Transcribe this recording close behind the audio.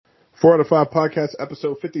4 out of 5 podcast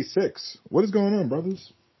episode 56. What is going on,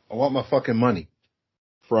 brothers? I want my fucking money.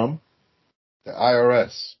 From? The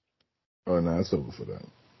IRS. Oh, no, it's over for that.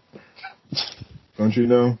 Don't you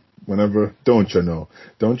know? Don't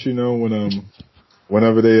you know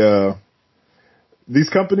whenever they, these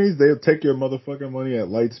companies, they'll take your motherfucking money at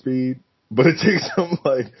light speed, but it takes them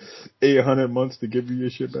like 800 months to give you your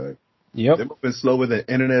shit back? Yep. They've been slower than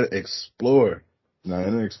Internet Explorer. Nah,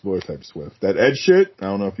 Internet Explorer type swift. That Edge shit, I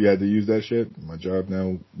don't know if you had to use that shit. My job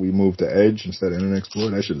now, we moved to Edge instead of Internet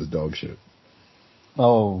Explorer. That shit is dog shit.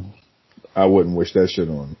 Oh. I wouldn't wish that shit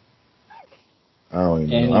on. I don't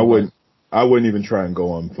even know. I wouldn't even try and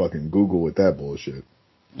go on fucking Google with that bullshit.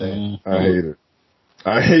 Mm-hmm. I hate it.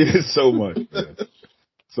 I hate it so much, man.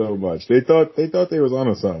 So much. They thought they was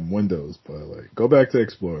onto something, Windows, but like, go back to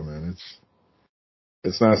Explorer, man.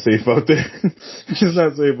 It's not safe out there. It's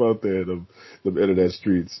not safe out there, the internet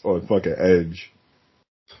streets on fucking Edge.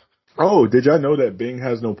 Oh, did y'all know that Bing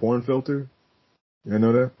has no porn filter? You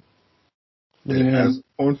know that? It has a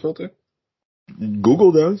porn filter?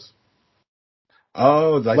 Google does.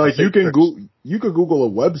 Oh, like you could Google a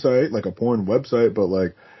website, like a porn website, but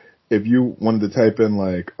like if you wanted to type in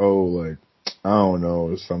like, I don't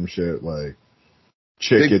know, some shit like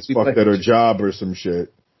chick gets fucked at her job or some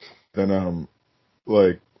shit, then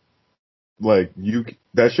like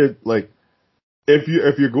that shit, like if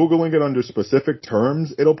you're Googling it under specific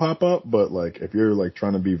terms, it'll pop up, but like if you're like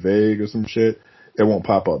trying to be vague or some shit, it won't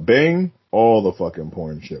pop up. Bing, all the fucking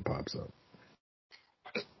porn shit pops up.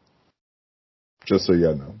 Just so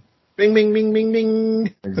y'all know. Bing, bing, bing, bing,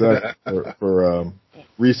 bing. Exactly. for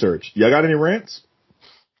research. Y'all got any rants?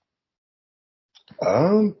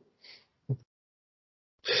 No.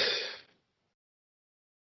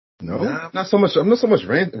 Nah, I'm not so much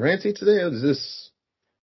ranty today. I'm just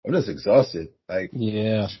exhausted. Like,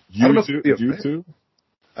 yeah. I don't know if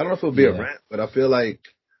it'll be a rant, but I feel like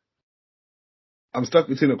I'm stuck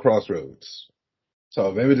between a crossroads.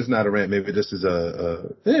 So maybe this is not a rant. Maybe this is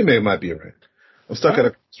maybe it might be a rant. I'm stuck at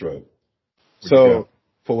a crossroad. So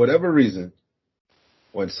for whatever reason,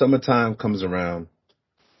 when summertime comes around,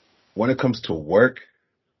 when it comes to work,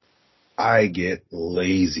 I get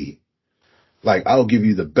lazy. Like, I'll give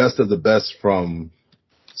you the best of the best from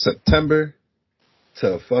September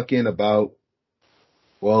to fucking about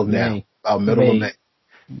middle of May.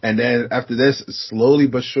 And then after this, slowly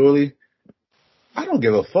but surely, I don't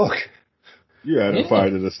give a fuck. You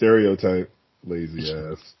identified as a stereotype, lazy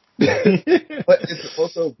ass. but it's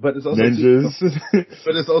also ninjas.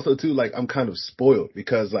 But it's also too, like, I'm kind of spoiled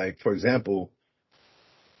because, like, for example,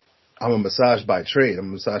 I'm a massage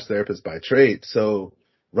therapist by trade. So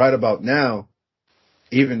right about now,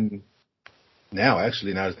 even now,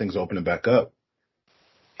 actually, now that things are opening back up,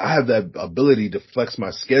 I have that ability to flex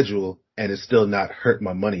my schedule and it still not hurt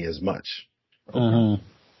my money as much. Mm-hmm.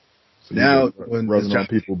 So now, when rubbing on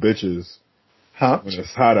people bitches, when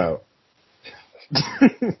it's hot out.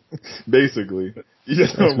 Basically, you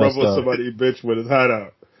just don't rub on somebody bitch when it's hot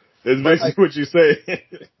out. It's basically what you say.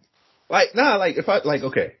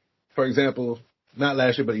 Okay, for example, not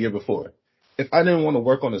last year, but the year before, if I didn't want to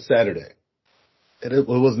work on a Saturday, it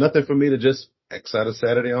was nothing for me to just X out a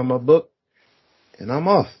Saturday on my book, and I'm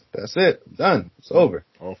off. That's it. I'm done. It's over.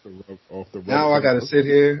 Off the now I got to sit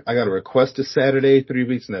here. I got to request a Saturday 3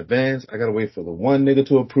 weeks in advance. I got to wait for the one nigga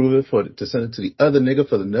to approve it, to send it to the other nigga,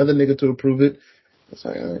 for another nigga to approve it. It's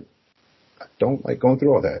like, I don't like going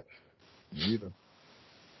through all that. Me either.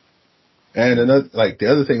 And the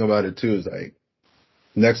other thing about it too is, like,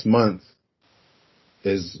 next month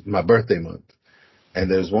is my birthday month, and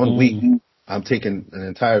there's 1 week I'm taking an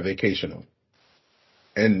entire vacation on.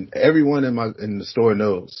 And everyone in the store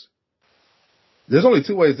knows there's only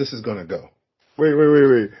 2 ways this is gonna go. Wait.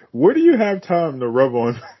 Where do you have time to rub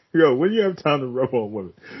on? Yo, when do you have time to rub on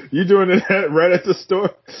women? You doing it right at the store?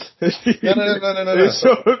 No. They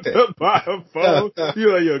show up to buy a phone. No.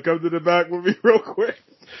 You're like, yo, come to the back with me real quick.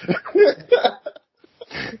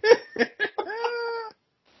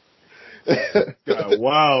 God,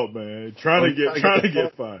 wild, man. Trying to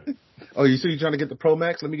get fired. Oh, you trying to get the Pro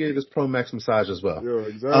Max? Let me get you this Pro Max massage as well. Yo,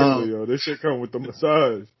 exactly, yo. This shit come with the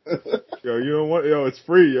massage. Yo, you know what? Yo, it's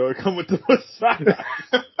free, yo. It come with the massage.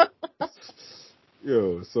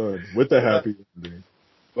 Yo, son, with the happy ending.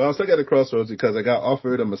 Well, I'm stuck at a crossroads because I got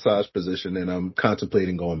offered a massage position and I'm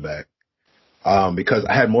contemplating going back. Because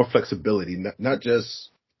I had more flexibility, not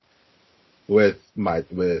just with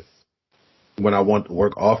when I want to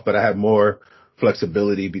work off, but I had more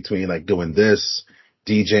flexibility between, like, doing this,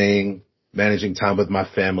 DJing, managing time with my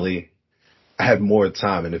family. I had more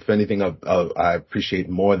time, and if anything, I appreciate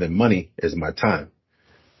more than money is my time.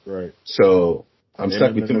 Right. So I'm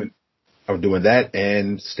stuck between I'm doing that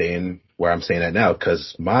and staying where I'm staying at now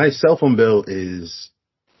because my cell phone bill is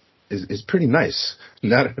pretty nice.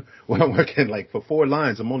 Not when I'm working like for 4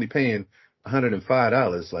 lines, I'm only paying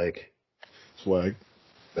 $105. Like Swag.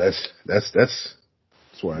 That's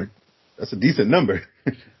Swag. That's a decent number.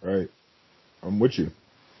 Right. I'm with you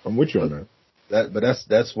on that. But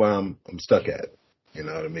that's where I'm stuck at. You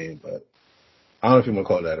know what I mean? But I don't know if you want to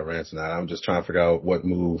call that a rant or not. I'm just trying to figure out what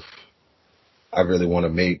move I really want to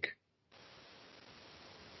make.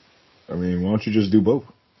 I mean, why don't you just do both?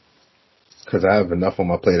 Because I have enough on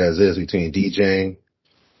my plate as is between DJing,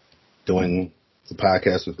 doing the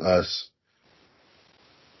podcast with us,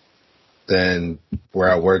 then where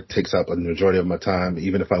I work takes up a majority of my time.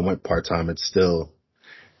 Even if I went part-time, it's still,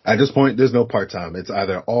 at this point, there's no part-time. It's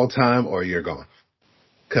either all-time or you're gone.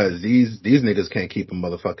 Because these niggas can't keep a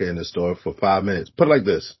motherfucker in the store for 5 minutes. Put it like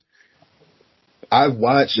this. I've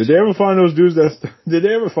watched... Did they ever find those dudes did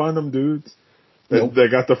they ever find them dudes Nope. that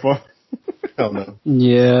got the fun? Hell no.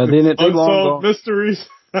 Yeah, they long Unsolved gone. mysteries.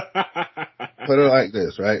 Put it like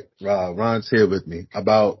this, right? Ron's here with me.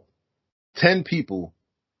 About 10 people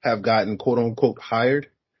have gotten quote unquote hired,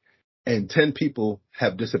 and 10 people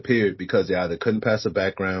have disappeared because they either couldn't pass a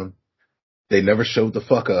background, they never showed the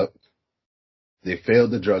fuck up, they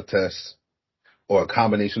failed the drug test, or a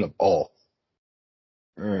combination of all.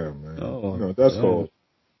 Yeah, man. Oh,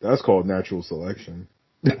 that's called natural selection.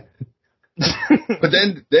 But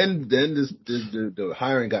then the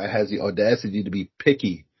hiring guy has the audacity to be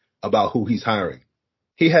picky about who he's hiring.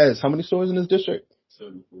 He has how many stores in his district?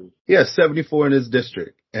 74. He has 74 in his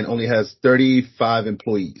district and only has 35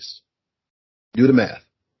 employees. Do the math.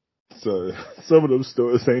 So some of those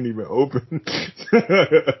stores ain't even open.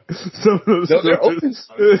 Some of those stores, they're open.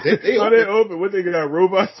 They open. What, they got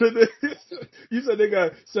robots in there? You said they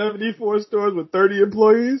got 74 stores with 30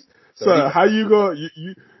 employees. 30. So how you go?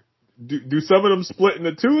 You do some of them split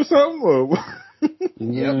into 2 or something? Or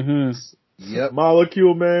Yep.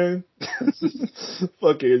 Molecule Man,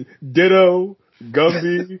 fucking Ditto,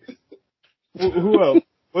 Gumby. Who else?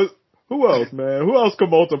 Who else, man? Who else can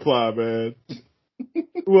multiply, man?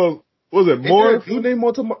 Who else? Was it Morph? Who named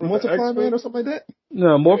Multiply Man or something like that?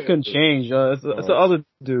 No, Morph can change. It's the other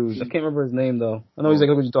dude. I can't remember his name though. I know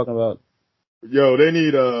exactly what you're talking about. Yo, they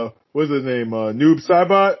need what's his name? Noob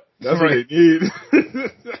Saibot. That's right. What they need.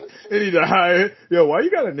 They need to hire. Yo, why you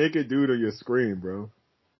got a naked dude on your screen, bro?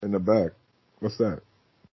 In the back. What's that?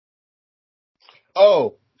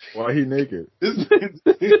 Oh, why he naked? this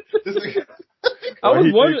I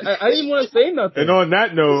was wondering. I didn't want to say nothing. And on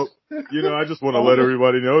that note, I just want to let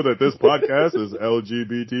everybody know that this podcast is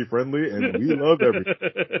LGBT friendly and we love everything.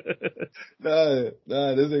 Nah,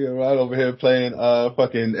 this nigga Rod over here playing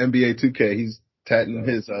fucking NBA 2K. He's tatting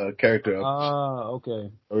his character up.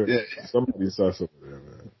 Okay. Yeah. Somebody sucks over there,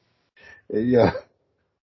 man. Yeah.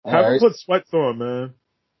 Have him put sweats on, man.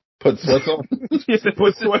 Put sweats on?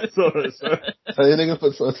 Put sweats on, son. Tell your nigga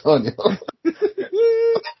put sweats on, yo.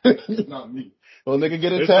 It's not me. Well, nigga,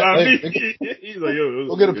 get a tat. He's like, yo,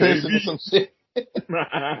 go get a piercing or some shit.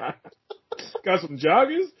 Got some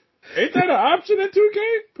joggers? Ain't that an option in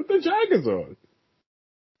 2K? Put the joggers on.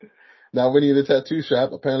 Now, when you get a tattoo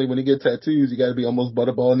shop, apparently when you get tattoos, you gotta be almost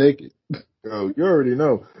butterball naked. Yo, you already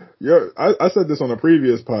know. I said this on a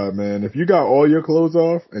previous pod, man. If you got all your clothes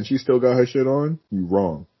off and she still got her shit on, you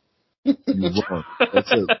wrong. You wrong.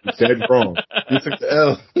 That's it. You dead wrong. You took the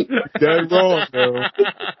L. You dead wrong, bro.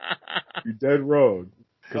 You dead wrong.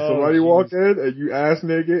 Cause somebody walk in and you ass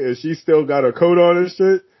nigga and she still got a coat on and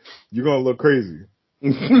shit, you're gonna look crazy.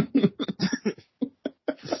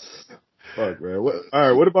 Fuck, man.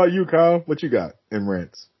 Alright, what about you, Kyle? What you got in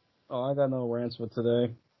rants? Oh, I got no rants for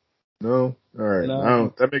today. No? Alright.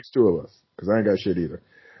 No. That makes 2 of us. Cause I ain't got shit either.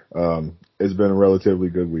 It's been a relatively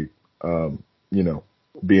good week.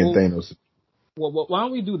 Being Thanos. Well, why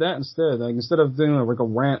don't we do that instead? Like, instead of doing like a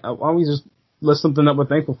rant, why don't we just list something that we're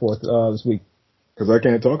thankful for this week? Because I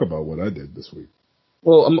can't talk about what I did this week.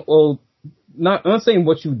 Well, I'm not saying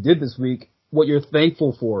what you did this week. What you're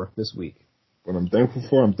thankful for this week. What I'm thankful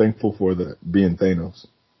for that being Thanos.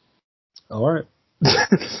 All right.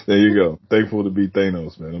 There you go. Thankful to be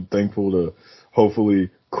Thanos, man. I'm thankful to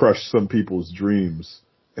hopefully crush some people's dreams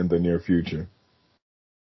in the near future.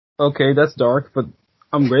 Okay, that's dark, but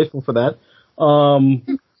I'm grateful for that.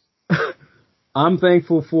 I'm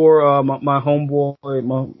thankful for my homeboy,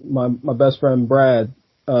 my best friend Brad.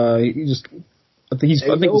 I think he's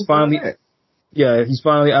finally, he's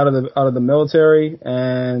finally out of the military,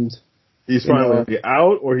 and he's finally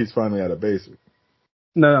out, or he's finally out of basic.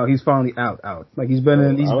 No, he's finally out. Like he's been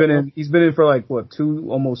in for like what, 2,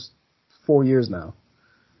 almost 4 years now.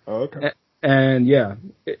 Oh, okay. And yeah,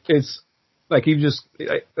 Like that's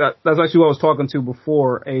actually who I was talking to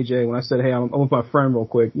before AJ when I said, hey, I'm with my friend real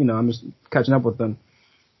quick. You know, I'm just catching up with them.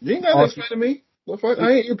 You ain't got to explain to me. What fuck?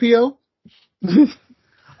 I ain't your PO.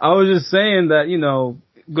 I was just saying that, you know,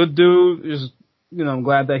 good dude. Just, you know, I'm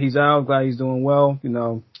glad that he's out. Glad he's doing well. You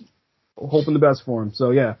know, hoping the best for him.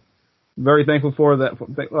 So yeah, very thankful for that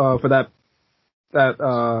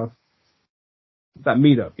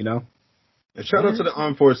meetup. You know. And shout out to the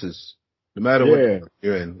armed forces. No matter what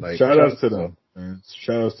you're in, like shout outs to them. Man.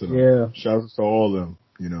 Shout outs to them. Yeah. Shout outs to all of them.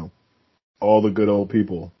 You know, all the good old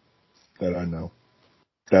people that I know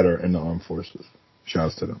that are in the armed forces.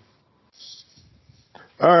 Shouts to them.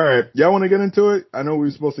 All right, y'all want to get into it? I know we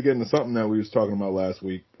were supposed to get into something that we was talking about last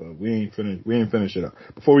week, but we ain't finished it up.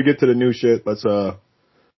 Before we get to the new shit, let's get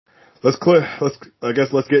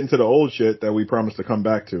into the old shit that we promised to come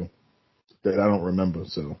back to that I don't remember.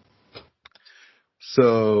 So,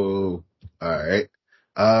 all right.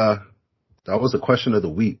 That was the question of the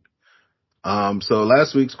week. So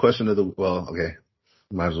last week's question of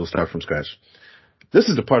might as well start from scratch. This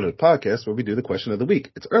is the part of the podcast where we do the question of the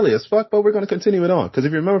week. It's early as fuck, but we're going to continue it on. Because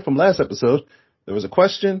if you remember from last episode, there was a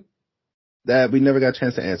question that we never got a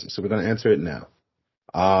chance to answer. So we're going to answer it now.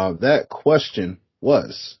 That question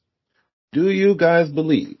was, do you guys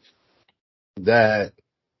believe that...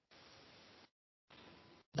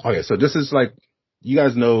 Okay, so this is like, you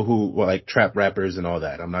guys know who, like, trap rappers and all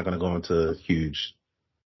that. I'm not going to go into a huge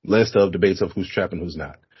list of debates of who's trap and who's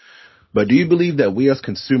not. But do you believe that we as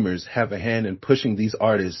consumers have a hand in pushing these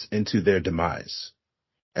artists into their demise?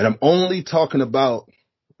 And I'm only talking about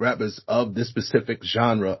rappers of this specific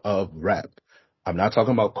genre of rap. I'm not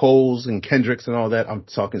talking about Coles and Kendricks and all that. I'm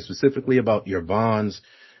talking specifically about your Vons,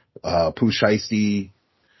 Pooh Shiesty,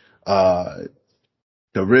 the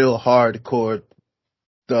real hardcore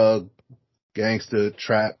thug, gangster,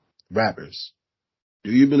 trap rappers.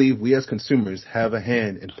 Do you believe we as consumers have a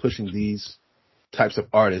hand in pushing these types of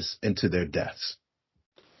artists into their deaths?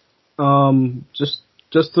 Before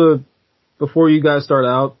you guys start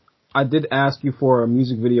out, I did ask you for a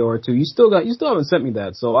music video or two. You still haven't sent me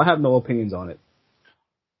that, so I have no opinions on it.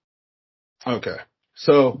 Okay.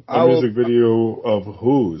 So music video of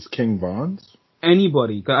whose? King Von's?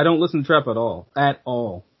 Anybody. 'Cause I don't listen to trap at all. At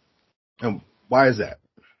all. And why is that?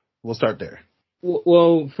 We'll start there.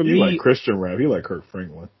 Well, for me, like Christian rap. He like Kirk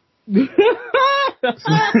Franklin.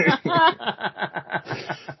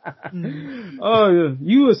 Oh,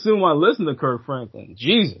 you assume I listen to Kirk Franklin?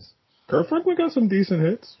 Jesus. Kirk Franklin got some decent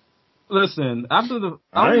hits. Listen, I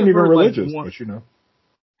ain't even religious, but you know.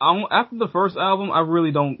 After the first album, I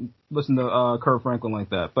really don't listen to Kirk Franklin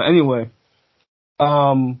like that. But anyway,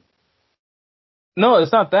 no,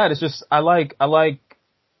 it's not that. It's just I like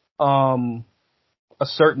a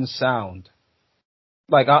certain sound.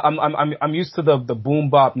 Like I'm used to the boom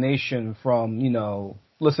bop nation from, you know,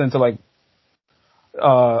 listening to like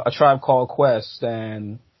A Tribe Called Quest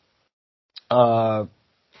and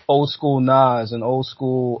old school Nas and old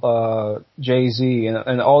school Jay-Z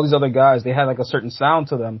and all these other guys. They had like a certain sound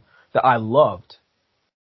to them that I loved.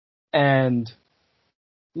 And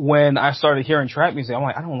when I started hearing trap music, I'm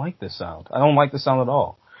like, I don't like this sound. I don't like this sound at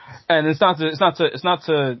all. And it's not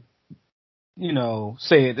to you know,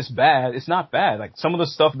 say it's bad. It's not bad. Like some of the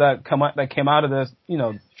stuff that came out of this, you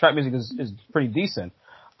know, trap music is pretty decent.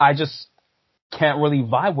 I just can't really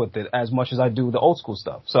vibe with it as much as I do the old school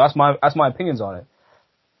stuff. So that's my opinions on it.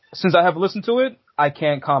 Since I haven't listened to it, I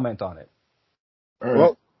can't comment on it. All right.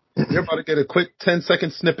 Well, you're about to get a quick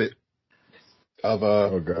 10-second snippet of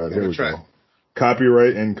oh god, here we track. go.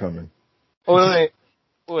 Copyright incoming. Oh wait.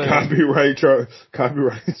 Copyright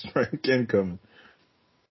strike incoming.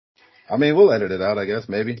 I mean, we'll edit it out, I guess.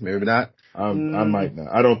 Maybe not. I might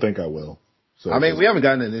not. I don't think I will. So I mean, we haven't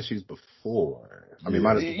gotten into issues before. I mean,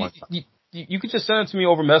 minus the one time. You could just send it to me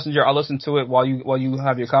over Messenger. I'll listen to it while you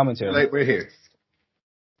have your commentary. Like, we're here.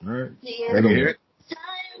 All right. Can you hear it?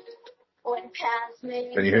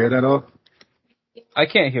 Can you hear that all? I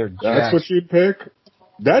can't hear That's Jack. what you pick?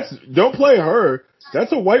 Don't play her.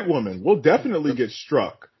 That's a white woman. We'll definitely get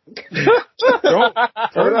struck. Don't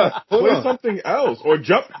turn up. Play something else or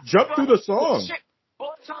jump through the song.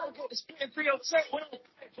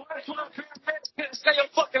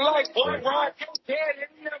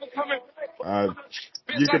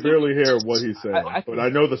 You can barely hear what he's saying, but I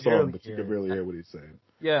know the song, but you can barely hear what he's saying.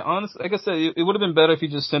 Yeah, honestly, like I said, it would have been better if you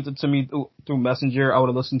just sent it to me through Messenger. I would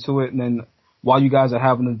have listened to it, and then while you guys are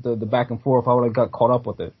having the back and forth, I would have got caught up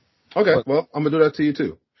with it. Okay, well, I'm gonna do that to you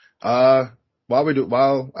too. While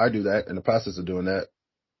I do that, in the process of doing that,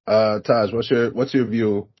 Taj, what's your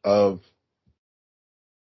view of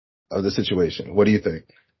the situation? What do you think?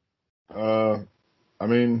 I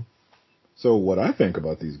mean, So what I think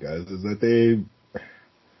about these guys is that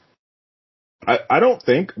I don't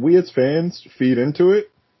think we as fans feed into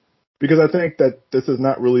it, because I think that this is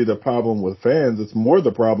not really the problem with fans. It's more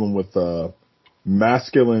the problem with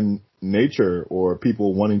masculine nature, or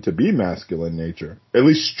people wanting to be masculine nature, at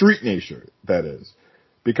least street nature, that is.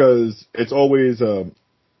 Because it's always I'm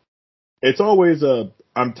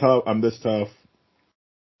tough, I'm this tough,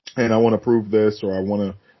 and I want to prove this, or I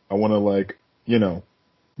want to like,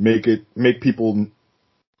 make people,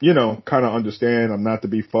 kind of understand I'm not to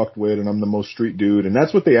be fucked with, and I'm the most street dude, and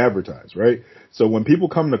that's what they advertise, right? So when people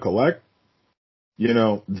come to collect,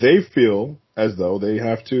 they feel as though they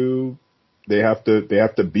have to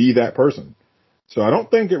be that person. So I don't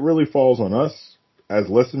think it really falls on us as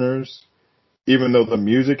listeners, even though the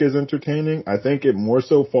music is entertaining. I think it more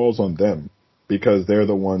so falls on them, because they're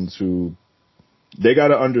the ones who, they got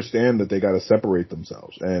to understand that they got to separate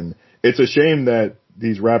themselves. And it's a shame that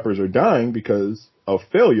these rappers are dying because of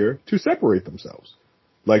failure to separate themselves.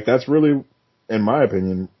 Like, that's really, in my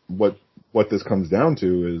opinion, what this comes down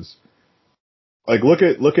to is, like, look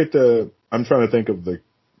at I'm trying to think of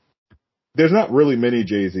there's not really many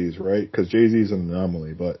Jay-Z's, right? Because Jay-Z's an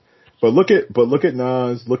anomaly, but look at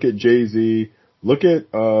Nas, look at Jay-Z, look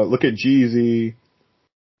at Jeezy.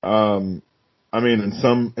 I mean, in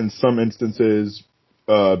some instances,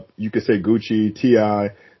 you could say Gucci,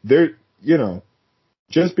 T.I. They're,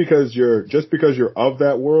 just because you're of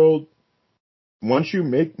that world, once you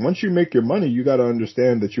make your money, you got to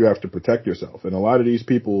understand that you have to protect yourself. And a lot of these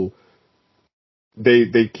people,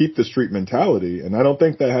 they keep the street mentality, and I don't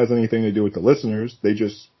think that has anything to do with the listeners.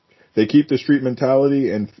 They keep the street mentality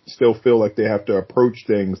and still feel like they have to approach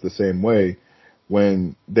things the same way,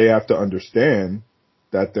 when they have to understand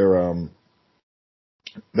that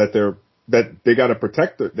they got to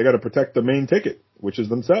protect the main ticket, which is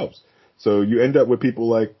themselves. So you end up with people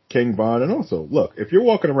like King Von. And also, look, if you're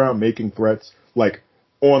walking around making threats, like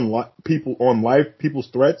people's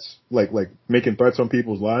threats, like making threats on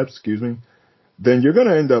people's lives, then you're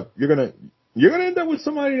gonna end up with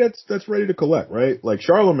somebody that's ready to collect, right? Like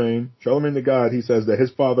Charlemagne the God, he says that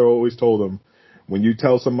his father always told him, when you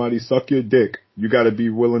tell somebody suck your dick, you got to be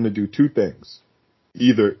willing to do two things: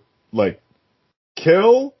 either like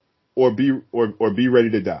kill or be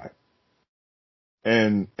ready to die.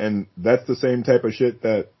 And that's the same type of shit,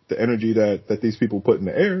 that the energy that these people put in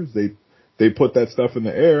the air, is they put that stuff in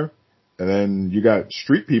the air, and then you got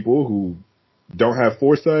street people who don't have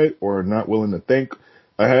foresight, or are not willing to think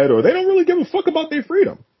ahead, or they don't really give a fuck about their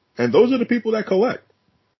freedom. And those are the people that collect.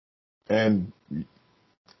 And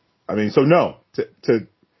I mean, so no,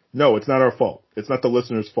 it's not our fault. It's not the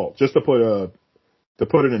listener's fault. Just to put it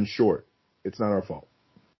in short, it's not our fault.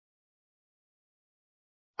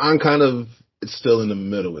 I'm kind of still in the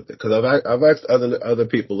middle with it, because I've asked other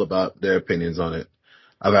people about their opinions on it.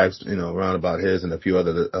 I've asked, Ron about his, and a few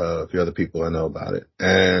other people I know about it.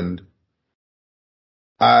 And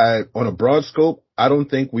on a broad scope, I don't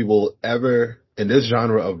think we will ever, in this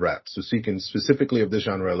genre of rap, so speaking specifically of this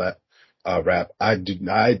genre of rap, I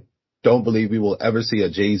don't believe we will ever see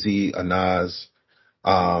a Jay-Z, a Nas,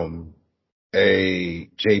 a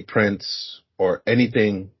Jay Prince, or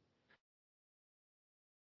anything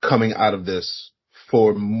coming out of this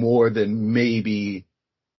for more than maybe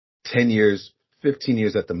 10 years, 15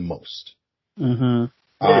 years at the most. Mm-hmm.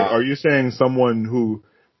 Are you saying someone who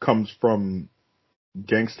comes from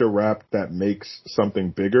gangster rap that makes something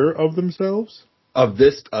bigger of themselves? Of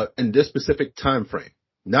this, in this specific time frame,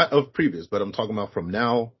 not of previous, but I'm talking about from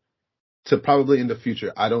now to probably in the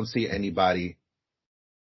future. I don't see anybody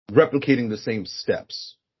replicating the same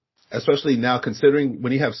steps, especially now, considering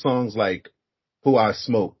when you have songs like Who I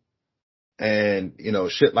Smoke and,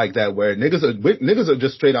 shit like that, where niggas are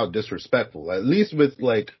just straight out disrespectful. At least with,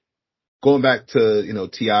 like, going back to,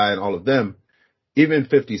 T.I. and all of them, even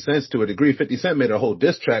 50 Cent to a degree. 50 Cent made a whole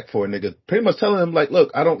diss track for a nigga, pretty much telling him, like,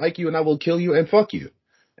 look, I don't like you and I will kill you and fuck you.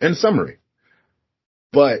 In summary.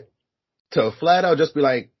 But to flat out just be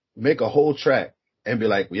like, make a whole track and be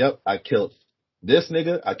like, yep, I killed this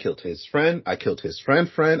nigga, I killed his friend, I killed his friend,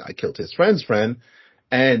 I killed his friend's friend,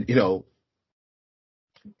 and,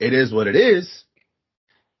 it is what it is.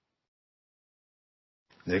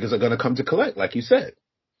 Niggas are gonna come to collect, like you said.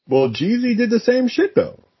 Well, Jeezy did the same shit,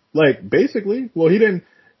 though. Like, basically,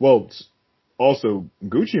 also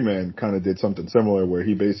Gucci Mane kind of did something similar, where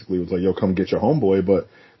he basically was like, yo, come get your homeboy, but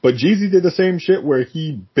Jeezy did the same shit, where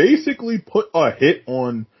he basically put a hit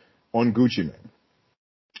on Gucci Mane.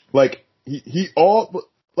 Like, he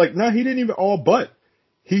didn't even all but.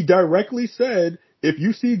 He directly said, if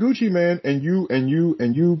you see Gucci Mane and you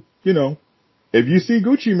if you see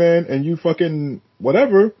Gucci Mane and you fucking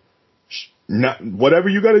whatever, not whatever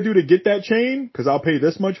you got to do to get that chain, because I'll pay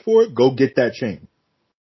this much for it. Go get that chain,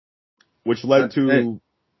 which led to.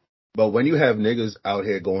 But when you have niggas out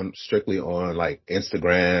here going strictly on like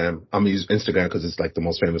Instagram, I'm gonna use Instagram because it's like the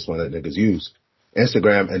most famous one that niggas use.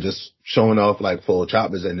 Instagram and just showing off like full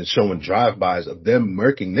choppers and then showing drive-bys of them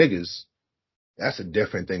murking niggas. That's a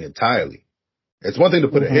different thing entirely. It's one thing to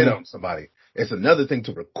put a hit on somebody. It's another thing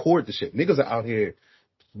to record the shit. Niggas are out here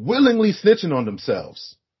willingly snitching on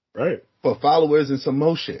themselves. Right. For followers and some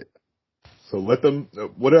more shit. So let them,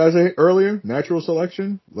 what did I say earlier? Natural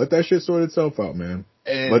selection? Let that shit sort itself out, man.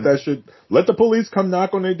 And let the police come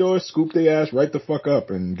knock on their door, scoop their ass right the fuck up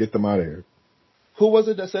and get them out of here. Who was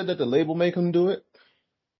it that said that the label make him do it?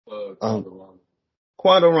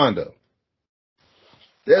 Quando Rondo.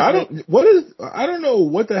 I don't know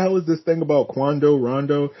what the hell is this thing about Quando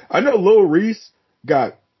Rondo. I know Lil Reese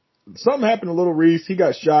something happened to Lil Reese. He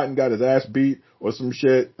got shot and got his ass beat or some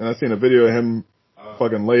shit. And I seen a video of him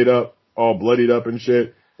fucking laid up, all bloodied up and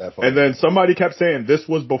shit. And then somebody kept saying this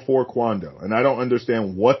was before Quando. And I don't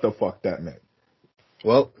understand what the fuck that meant.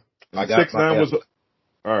 Well, I got 6ix9ine was,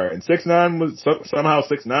 alright. And 6ix9ine was, somehow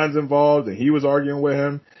 6ix9ine's involved and he was arguing with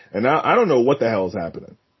him. And now I don't know what the hell is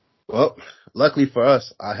happening. Well, luckily for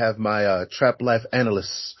us, I have my Trap Life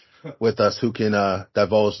analyst with us who can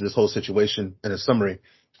divulge this whole situation in a summary.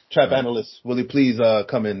 Trap analyst, will you please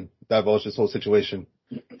come and divulge this whole situation?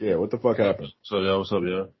 Yeah, what the fuck happened? So, yeah, what's up,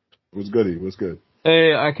 yeah? What's goody? What's good?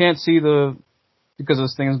 Hey, I can't see because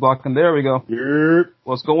this thing is blocking. There we go. Yep.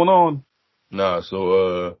 What's going on? Nah,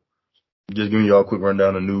 so, just giving y'all a quick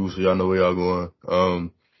rundown of news so y'all know where y'all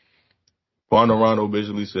going. Quando Rondo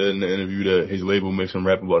basically said in the interview that his label makes him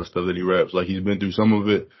rap about the stuff that he raps. Like, he's been through some of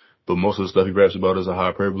it, but most of the stuff he raps about is a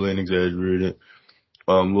hyperbole and exaggerated.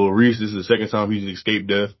 Lil Reese, this is the second time he's escaped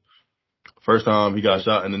death. First time he got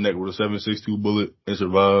shot in the neck with a 7.62 bullet and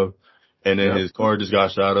survived. And then his car just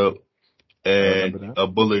got shot up and a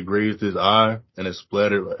bullet grazed his eye and it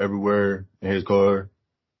splattered everywhere in his car.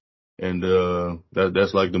 And,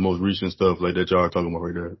 that's like the most recent stuff like that y'all are talking about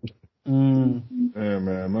right there. Yeah,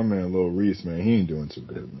 man, my man Lil Reese, man, he ain't doing too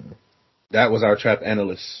good, man. That was our Trap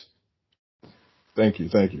analyst. Thank you.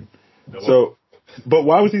 So, but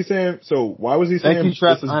why was he saying this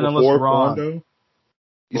is before Quando?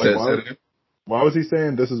 You said it again? Why was he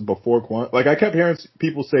saying this is before Quando? Like, I kept hearing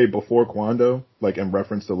people say before Quando, like in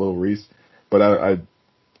reference to Lil Reese, but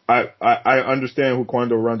I understand who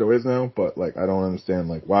Quando Rondo is now, but like I don't understand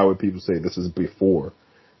like why would people say this is before?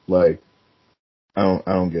 Like, I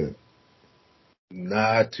don't get it.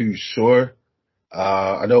 Not too sure.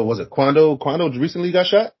 I know, was it Quando? Quando recently got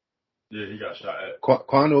shot? Yeah, he got shot at.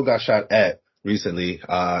 Quando got shot at recently.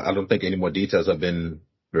 I don't think any more details have been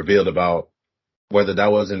revealed about whether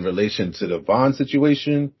that was in relation to the Vaughn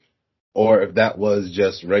situation or if that was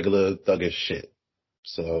just regular thuggish shit.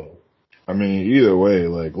 So, I mean, either way,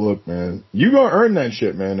 like, look, man, you gonna earn that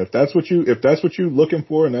shit, man. If that's what you looking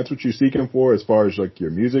for and that's what you seeking for as far as like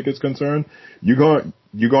your music is concerned, you gonna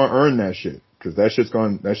earn that shit. Cause that shit's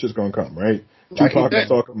gonna come, right?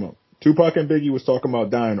 Tupac and Biggie was talking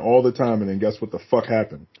about dying all the time, and then guess what the fuck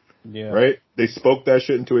happened? Yeah. Right? They spoke that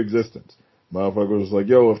shit into existence. Motherfucker was like,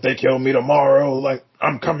 yo, if they kill me tomorrow, like,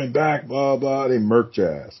 I'm coming back, blah, blah. They murked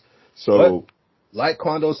your ass. So. But, like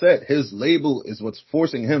Quando said, his label is what's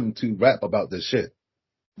forcing him to rap about this shit.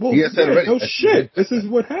 Well, he has said already. No shit. This is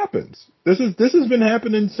what happens. This has been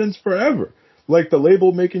happening since forever. Like, the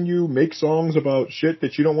label making you make songs about shit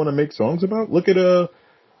that you don't want to make songs about. Look at,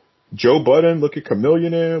 Joe Budden, look at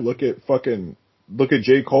Chamillionaire, look at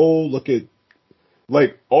J. Cole, look at,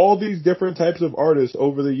 like, all these different types of artists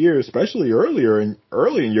over the years, especially early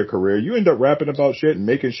in your career, you end up rapping about shit and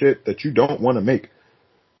making shit that you don't want to make.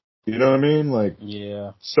 You know what I mean? Like,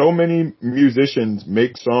 yeah. So many musicians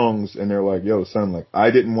make songs and they're like, yo, son, like,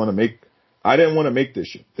 I didn't want to make this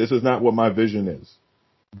shit. This is not what my vision is.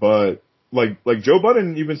 But, like Joe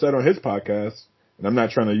Budden even said on his podcast, and I'm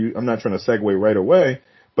not trying to segue right away,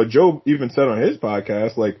 but Joe even said on his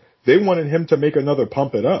podcast, like, they wanted him to make another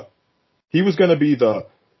Pump It Up. He was gonna be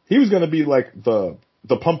like the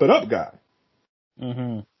Pump It Up guy.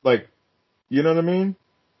 Mm-hmm. Like, you know what I mean?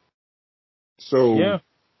 So, yeah.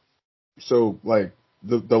 So, like,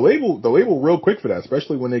 the label real quick for that,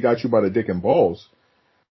 especially when they got you by the dick and balls.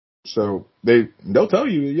 So they'll tell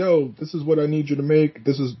you, yo, this is what I need you to make.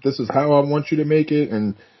 This is how I want you to make it.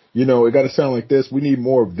 And, you know, it got to sound like this. We need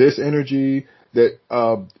more of this energy that,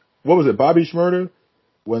 what was it? Bobby Shmurda,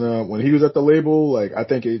 when he was at the label, like, I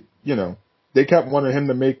think it, you know, they kept wanting him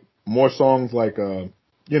to make more songs like,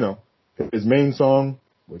 you know, his main song,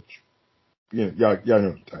 which, you know, y'all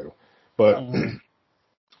know the title, but,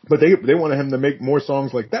 but they wanted him to make more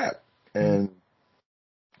songs like that. And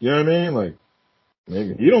you know what I mean? Like,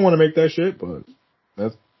 maybe you don't want to make that shit, but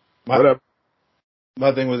that's whatever.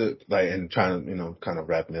 My thing with it, like, and trying to, kind of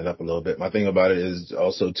wrapping it up a little bit. My thing about it is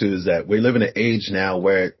also too is that we live in an age now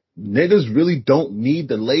where niggas really don't need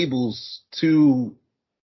the labels to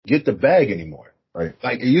get the bag anymore. Right.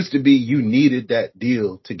 Like it used to be you needed that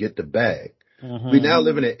deal to get the bag. We now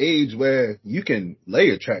live in an age where you can lay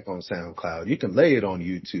a track on SoundCloud, you can lay it on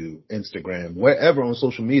YouTube, Instagram, wherever on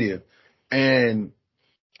social media, and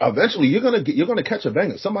eventually you're gonna catch a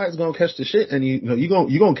banger. Somebody's gonna catch the shit, and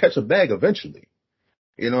you're gonna catch a bag eventually.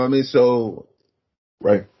 You know what I mean? So,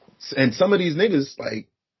 right. And some of these niggas like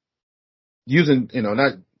using,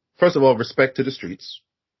 not first of all, respect to the streets.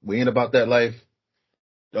 We ain't about that life.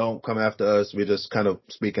 Don't come after us. We're just kind of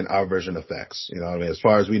speaking our version of facts. You know what I mean? As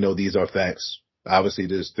far as we know, these are facts. Obviously,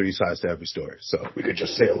 there's 3 sides to every story. So we could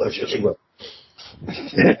just say allegedly.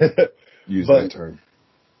 Use that term.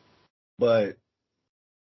 But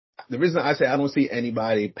the reason I say I don't see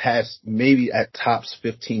anybody past maybe at tops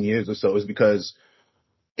 15 years or so is because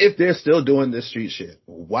if they're still doing this street shit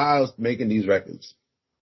while making these records,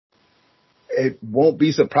 it won't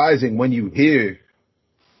be surprising when you hear,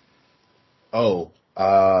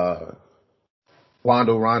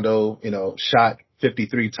 Quando Rondo, shot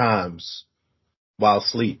 53 times while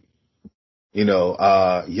asleep.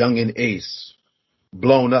 Young and Ace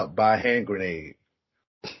blown up by a hand grenade.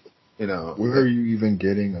 Where are you even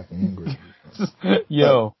getting a hand grenade?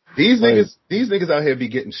 Yo. These niggas out here be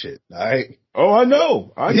getting shit, alright? Oh, I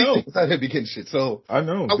know. These niggas out here be getting shit, so. I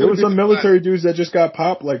know. There was some military dudes that just got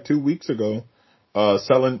popped like 2 weeks ago,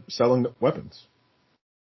 selling weapons.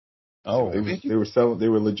 Oh. They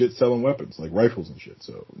were legit selling weapons, like rifles and shit.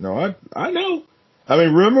 So, no, I know. I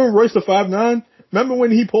mean, remember Royce the 5'9"? Remember when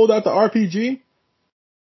he pulled out the RPG?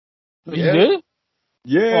 He did?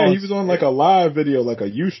 Yeah, he was on like a live video, like a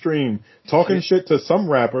Ustream, talking shit to some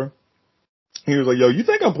rapper. He was like, yo, you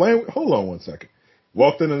think I'm playing? Hold on one second.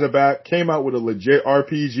 Walked into the back, came out with a legit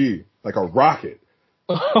RPG, like a rocket.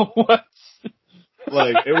 What?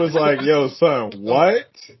 Like, it was like, yo, son, what?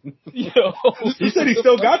 Yo. He said he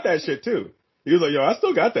still got that shit too. He was like, yo, I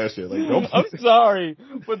still got that shit. Like, don't. I'm sorry,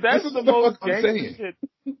 but that's the most I'm gangster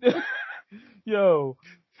shit. Yo.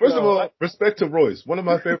 First of all, respect to Royce. One of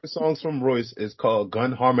my favorite songs from Royce is called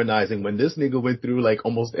Gun Harmonizing, when this nigga went through like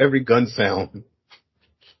almost every gun sound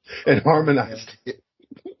and harmonized it.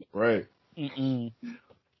 Right.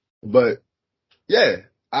 But yeah,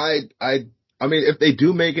 I mean, if they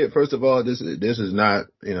do make it, first of all, this is not,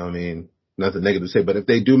 nothing negative to say, but if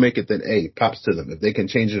they do make it, then hey, props to them. If they can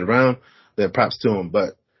change it around, then props to them.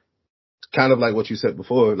 But kind of like what you said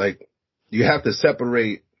before, like you have to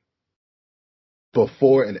separate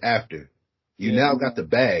before and after. You now got the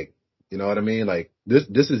bag. You know what I mean? Like this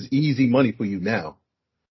is easy money for you now.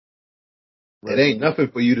 Right. It ain't nothing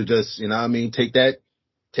for you to just,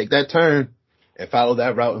 take that turn and follow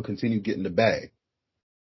that route and continue getting the bag.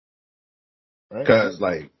 Right. Cause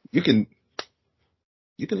like you can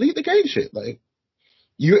leave the gang shit. Like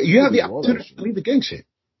you have the opportunity to leave the gang shit.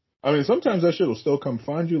 I mean, sometimes that shit will still come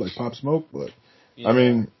find you, like Pop Smoke, but yeah. I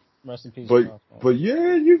mean, rest in peace. But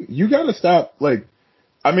yeah, you gotta stop. Like,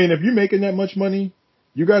 I mean, if you're making that much money,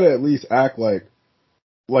 you gotta at least act like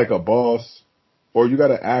a boss, or you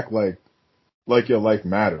gotta act like your life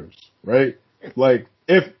matters, right? Like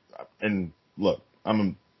and look,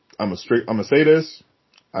 I'm gonna say this.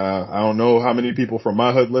 I don't know how many people from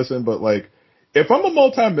my hood listen, but like, if I'm a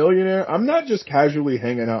multimillionaire, I'm not just casually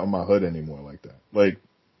hanging out in my hood anymore like that. Like,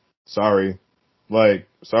 sorry.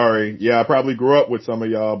 Yeah, I probably grew up with some of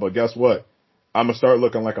y'all, but guess what? I'm gonna start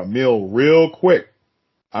looking like a meal real quick.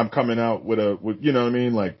 I'm coming out with you know what I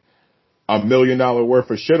mean? Like $1 million worth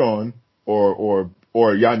of shit on, or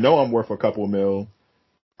y'all know I'm worth a couple mil.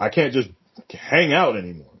 I can't just hang out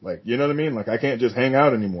anymore. Like, you know what I mean? Like, I can't just hang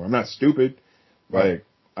out anymore. I'm not stupid. Right. Like,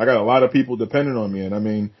 I got a lot of people depending on me. And I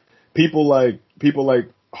mean, people like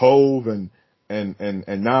Hove and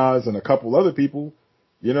Nas and a couple other people,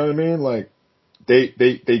 you know what I mean? Like, they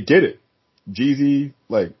get it. Jeezy,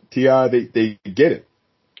 like T.I., they get it.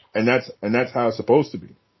 And that's how it's supposed to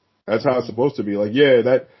be. That's how it's supposed to be. Like,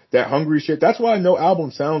 yeah, that hungry shit. That's why no album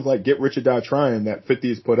sounds like Get Rich or Die Trying that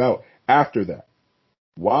 50's put out after that.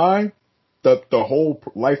 Why? The whole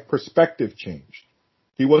life perspective changed.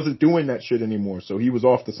 He wasn't doing that shit anymore, so he was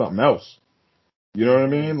off to something else. You know what I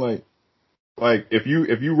mean? Like if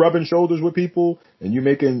you rubbing shoulders with people and you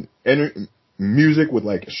making music with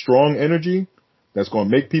like strong energy that's going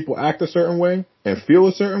to make people act a certain way and feel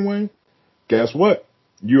a certain way, guess what?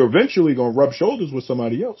 You're eventually going to rub shoulders with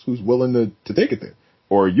somebody else who's willing to take it there,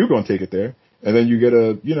 or you're going to take it there, and then you get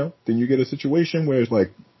a situation where it's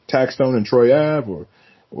like Taxstone and Troy Ave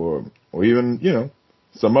or even, you know,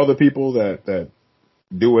 some other people that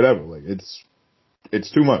do whatever. Like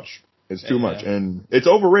it's too much. It's too much. And it's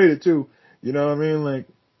overrated too. You know what I mean? Like,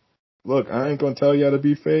 look, I ain't gonna tell y'all to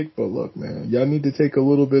be fake, but look, man, y'all need to take a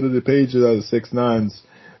little bit of the pages out of 6ix9ine's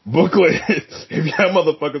booklet if y'all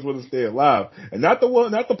motherfuckers want to stay alive. And not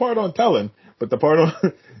the part on telling, but the part on,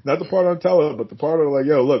 not the part on telling, but the part on like,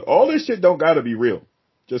 yo, look, all this shit don't gotta be real.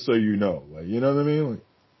 Just so you know. Like, you know what I mean? Like,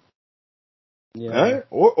 yeah. right?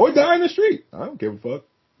 Or die in the street. I don't give a fuck.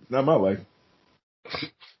 It's not my life.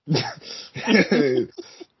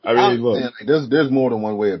 I mean, look. Like, there's more than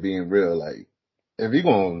one way of being real. Like, if you're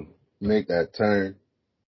gonna make that turn,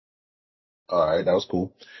 all right, that was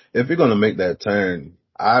cool. If you're gonna make that turn,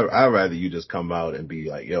 I'd rather you just come out and be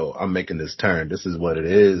like, yo, I'm making this turn. This is what it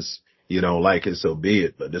is. You don't like it, so be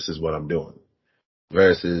it. But this is what I'm doing.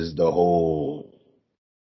 Versus the whole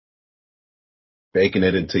faking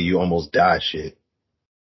it until you almost die shit.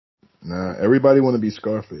 Nah, everybody want to be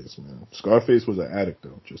Scarface, man. Scarface was an addict,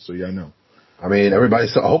 though, just so y'all know. I mean,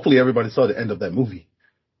 hopefully everybody saw the end of that movie.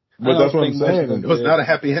 But that's what I'm saying. It was not a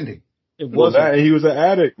happy ending. It wasn't. He was an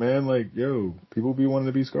addict, man. Like, yo, people be wanting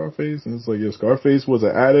to be Scarface, and it's like, yo, Scarface was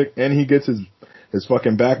an addict, and he gets his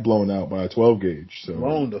fucking back blown out by a 12 gauge. So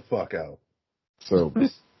blown the fuck out. So,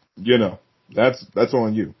 you know, that's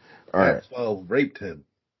on you. All right. 12 raped him.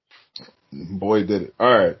 Boy, did it.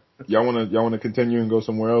 All right. Y'all wanna continue and go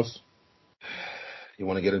somewhere else? You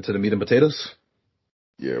want to get into the meat and potatoes?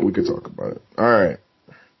 Yeah, we could talk about it. All right.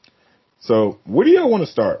 So, where do y'all want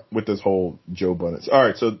to start with this whole Joe Budden? All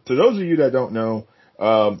right. So, to those of you that don't know,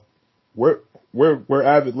 we're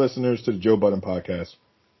avid listeners to the Joe Budden podcast.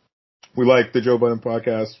 We like the Joe Budden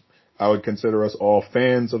podcast. I would consider us all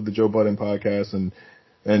fans of the Joe Budden podcast,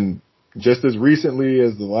 and just as recently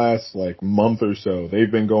as the last like month or so,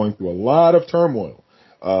 they've been going through a lot of turmoil,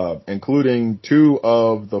 including 2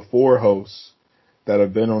 of the 4 hosts that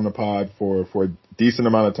have been on the pod for a decent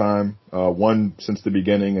amount of time. One since the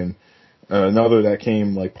beginning and another that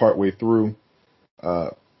came like partway through.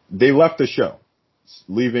 They left the show,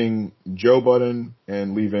 leaving Joe Budden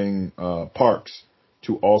and leaving Parks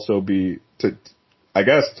to also be to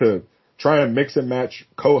try and mix and match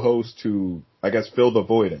co-hosts to, I guess, fill the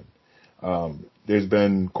void in. There's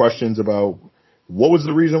been questions about what was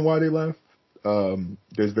the reason why they left.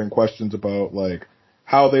 There's been questions about like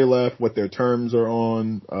how they left, what their terms are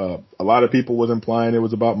on. A lot of people was implying it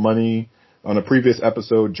was about money. On a previous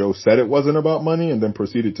episode, Joe said it wasn't about money and then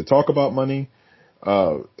proceeded to talk about money.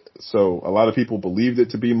 So a lot of people believed it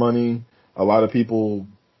to be money. A lot of people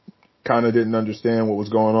kind of didn't understand what was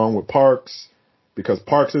going on with Parks because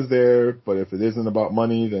Parks is there. But if it isn't about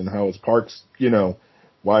money, then how is Parks, you know,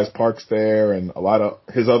 why is Parks there? And a lot of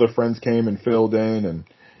his other friends came and filled in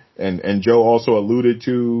and Joe also alluded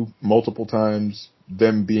to multiple times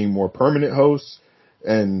them being more permanent hosts.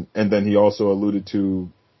 And then he also alluded to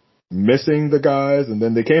missing the guys, and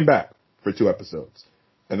then they came back for 2 episodes.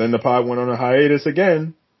 And then the pod went on a hiatus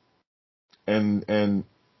again. And then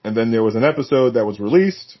there was an episode that was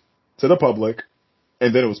released to the public,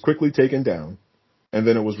 and then it was quickly taken down. And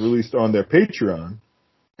then it was released on their Patreon,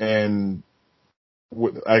 and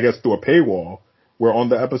I guess through a paywall, where on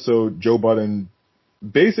the episode, Joe Budden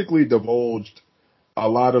basically divulged a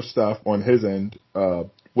lot of stuff on his end,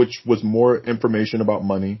 which was more information about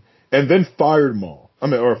money, and then fired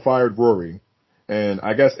fired Rory, and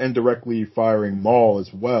I guess indirectly firing Maul as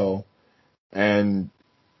well. And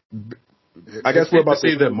I guess we're about to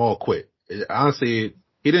say that Maul quit. Honestly,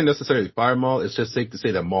 he didn't necessarily fire Maul. It's just safe to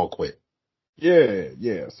say that Maul quit.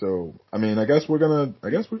 Yeah. So, I mean, we're gonna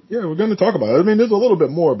talk about it. I mean, there's a little bit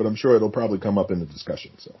more, but I'm sure it'll probably come up in the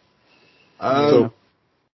discussion. So, I'm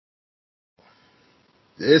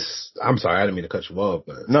sorry, I didn't mean to cut you off,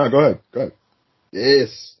 but no, go ahead.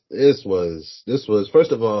 This was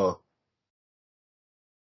first of all,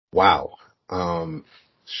 wow.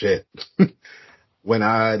 Shit. When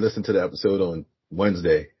I listened to the episode on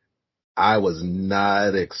Wednesday, I was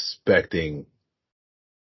not expecting.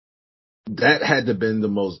 That had to have been the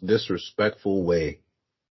most disrespectful way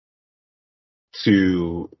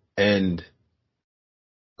to end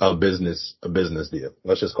a business deal.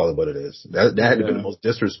 Let's just call it what it is. That had to be the most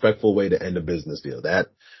disrespectful way to end a business deal. That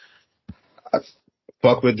I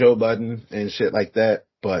fuck with Joe Budden and shit like that,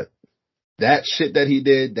 but that shit that he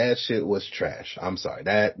did, that shit was trash. I'm sorry.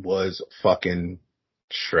 That was fucking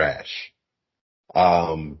trash.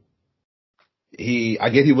 I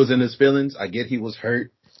get he was in his feelings. I get he was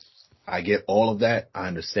hurt. I get all of that. I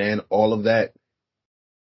understand all of that.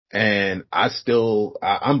 And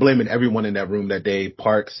I'm blaming everyone in that room that day.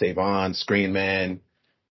 Park, Savon, Screen Man,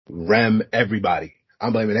 Rem, everybody.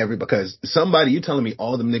 I'm blaming because somebody, you telling me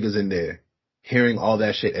all them niggas in there hearing all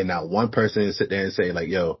that shit and not one person sit there and say like,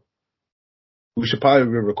 yo, we should probably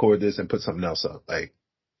record this and put something else up. Like,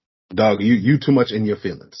 dog, you too much in your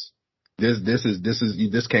feelings.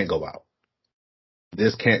 This can't go out.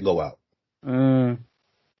 This can't go out.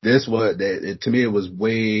 This was, to me, it was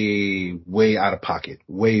way out of pocket.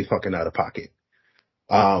 Way fucking out of pocket.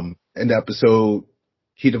 In the episode,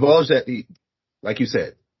 he divulged that like you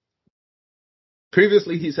said,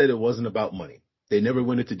 previously he said it wasn't about money. They never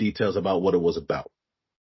went into details about what it was about.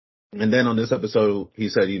 And then on this episode, he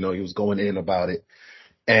said, he was going in about it,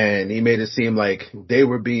 and he made it seem like they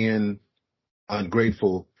were being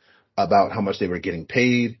ungrateful about how much they were getting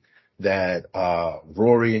paid, that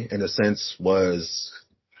Rory, in a sense, was,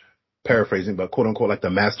 paraphrasing, but quote unquote, like the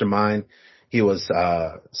mastermind. He was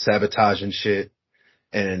sabotaging shit,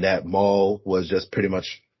 and that Maul was just pretty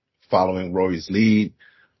much following Rory's lead.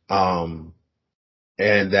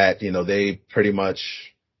 And that, they pretty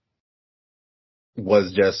much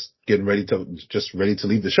was just getting ready to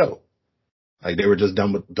leave the show. Like they were just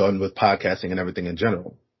done with podcasting and everything in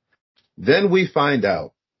general. Then we find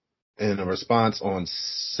out in a response on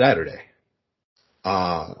Saturday,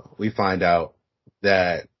 we find out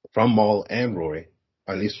that from Maul and Rory,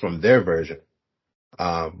 or at least from their version,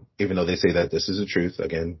 even though they say that this is the truth,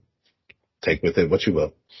 again, take with it what you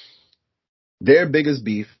will. Their biggest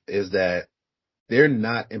beef is that they're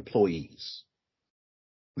not employees.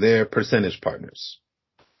 They're percentage partners.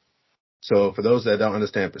 So for those that don't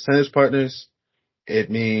understand percentage partners,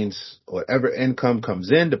 it means whatever income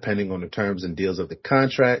comes in, depending on the terms and deals of the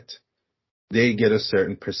contract, they get a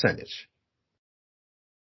certain percentage.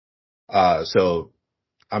 So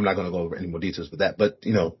I'm not going to go over any more details with that, but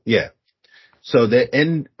yeah. So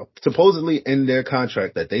supposedly in their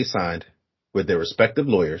contract that they signed with their respective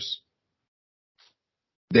lawyers,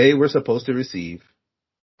 they were supposed to receive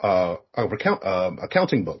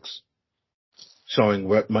accounting books showing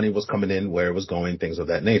what money was coming in, where it was going, things of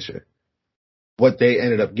that nature. What they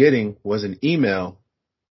ended up getting was an email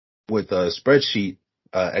with a spreadsheet,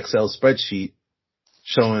 Excel spreadsheet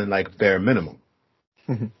showing like bare minimum.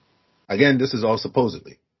 Again, this is all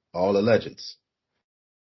supposedly, all alleged.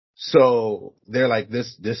 So they're like,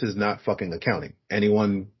 this is not fucking accounting.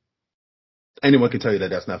 Anyone can tell you that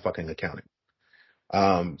that's not fucking accounting.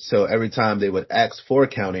 So every time they would ask for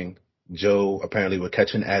accounting, Joe apparently would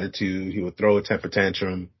catch an attitude. He would throw a temper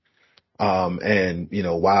tantrum, and,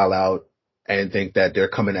 wild out and think that they're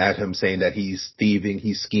coming at him saying that he's thieving,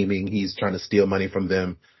 he's scheming, he's trying to steal money from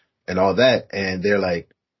them and all that. And they're like,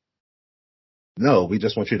 no, we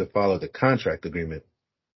just want you to follow the contract agreement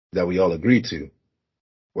that we all agreed to,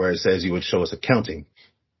 where it says you would show us accounting.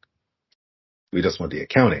 We just want the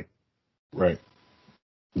accounting. Right.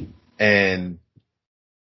 And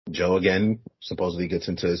Joe, again, supposedly gets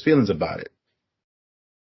into his feelings about it.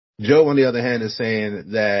 Joe, on the other hand, is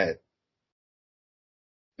saying that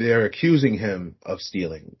they're accusing him of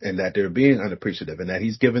stealing and that they're being unappreciative and that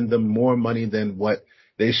he's given them more money than what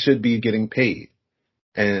they should be getting paid.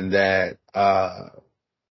 And that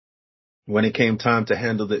when it came time to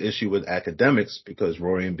handle the issue with academics, because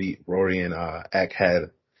Rory and Ak had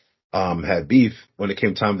beef, when it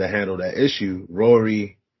came time to handle that issue,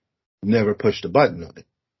 Rory never pushed a button on it.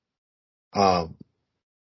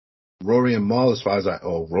 Rory and Maul,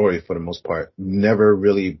 Rory for the most part, never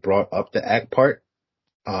really brought up the Ak part.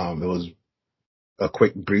 It was a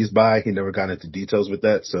quick breeze by. He never got into details with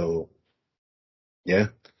that. So, yeah.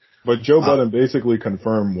 But Joe Budden basically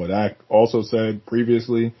confirmed what Ak also said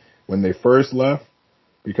previously when they first left,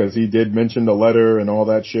 because he did mention the letter and all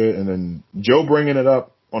that shit. And then Joe bringing it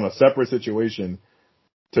up on a separate situation,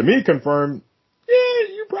 to me, confirmed, yeah,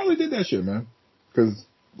 you probably did that shit, man. Because,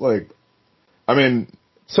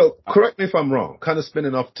 So, correct me if I'm wrong, kind of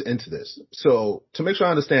spinning off into this. So, to make sure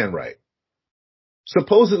I understand right,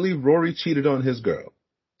 supposedly Rory cheated on his girl.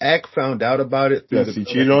 Ak found out about it. Yes, he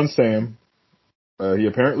cheated on Sam. He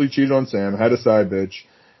apparently cheated on Sam, had a side bitch.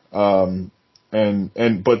 But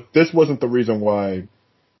this wasn't the reason why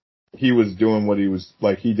he was doing what he was,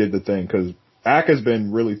 he did the thing, because Ak has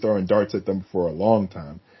been really throwing darts at them for a long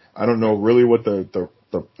time. I don't know really what the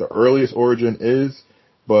earliest origin is,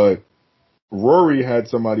 but Rory had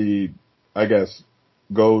somebody, I guess,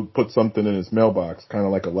 go put something in his mailbox, kind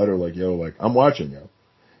of like a letter, I'm watching you.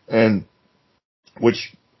 And,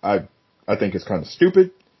 which I think is kind of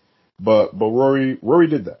stupid, but Rory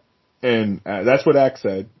did that. And that's what Ak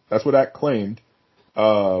said. That's what Ak claimed.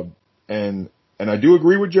 And I do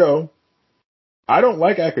agree with Joe. I don't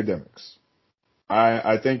like academics.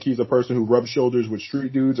 I think he's a person who rubs shoulders with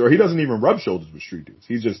street dudes, or he doesn't even rub shoulders with street dudes.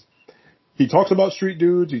 He's just he talks about street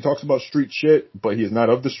dudes, he talks about street shit, but he is not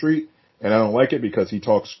of the street, and I don't like it because he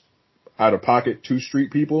talks out of pocket to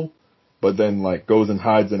street people, but then like goes and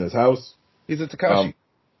hides in his house. He's a Tekashi.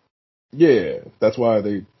 Yeah, that's why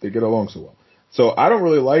they get along so well. So I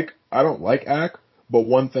don't like Ak, but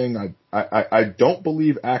one thing I don't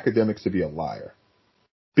believe Akademiks to be a liar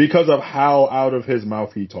because of how out of his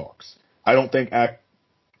mouth he talks. I don't think Ak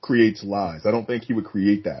creates lies. I don't think he would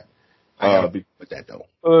create that. With that though.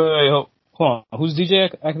 Hold on. Who's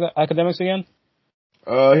DJ Akademiks again?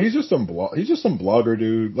 He's just some blogger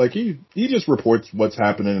dude. Like he just reports what's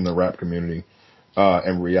happening in the rap community,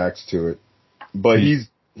 and reacts to it. But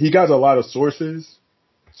he got a lot of sources,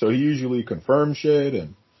 so he usually confirms shit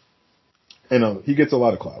and he gets a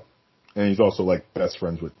lot of clout. And he's also like best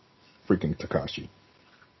friends with freaking Tekashi.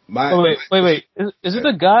 Wait. Is it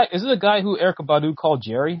the guy who Erykah Badu called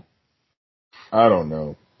Jerry? I don't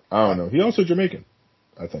know. He also Jamaican,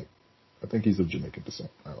 I think. I think he's of Jamaican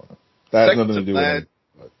descent. I don't know. That has nothing to do with him.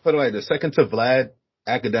 Put away the second to Vlad,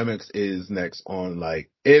 Akademiks is next on like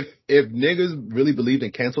if niggas really believed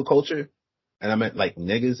in cancel culture, and I meant like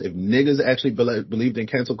niggas, if niggas actually believed in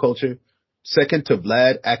cancel culture, second to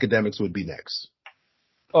Vlad, Akademiks would be next.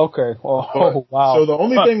 Okay. Oh wow. So the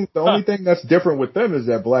only thing that's different with them is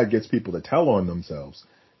that Vlad gets people to tell on themselves,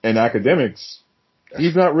 and Akademiks,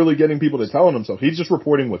 he's not really getting people to tell on themselves. He's just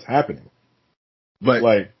reporting what's happening. But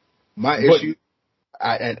like issue.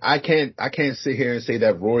 I can't sit here and say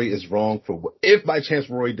that Rory is wrong for if by chance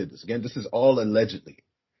Rory did this. Again, this is all allegedly.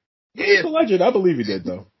 It's alleged. I believe he did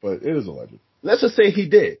though, but it is alleged. Let's just say he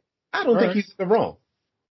did. I don't think he's wrong.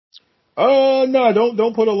 No,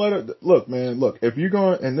 don't put a letter. Look, man, if you're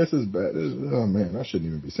going, and this is bad. Oh man, I shouldn't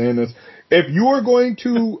even be saying this. If you're going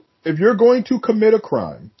to commit a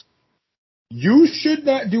crime, you should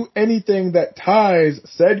not do anything that ties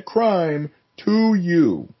said crime to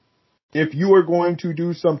you. If you are going to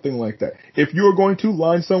do something like that, if you are going to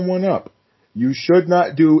line someone up, you should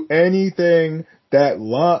not do anything that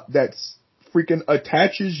freaking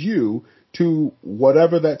attaches you to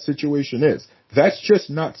whatever that situation is. That's just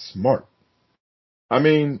not smart. I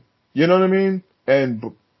mean, you know what I mean?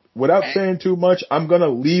 And without saying too much, I'm going to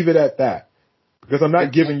leave it at that because I'm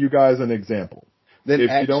not giving you guys an example. Then if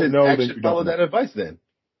you don't know, then you don't follow that advice then.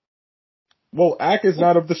 Well, Ak is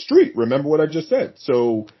not of the street. Remember what I just said.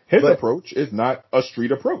 So his approach is not a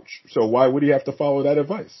street approach. So why would he have to follow that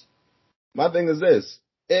advice? My thing is this.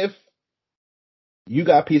 If you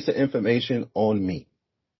got a piece of information on me,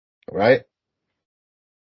 right?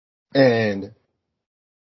 And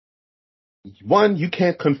one, you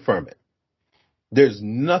can't confirm it. There's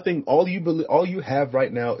nothing, all you have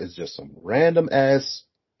right now is just some random ass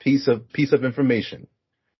piece of information.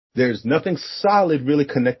 There's nothing solid really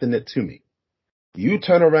connecting it to me. You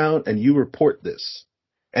turn around and you report this.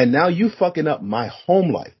 And now you fucking up my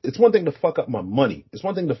home life. It's one thing to fuck up my money. It's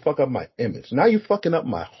one thing to fuck up my image. Now you fucking up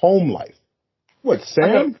my home life. What,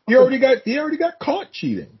 Sam? He already got caught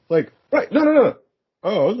cheating. Like, right. No.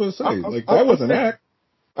 Oh, I was going to say, that wasn't Ak.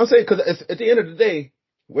 I'm saying, cause at the end of the day,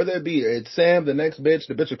 whether it's Sam, the next bitch,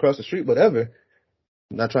 the bitch across the street, whatever.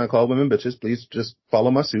 I'm not trying to call women bitches. Please just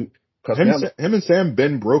follow my suit. Him and Sam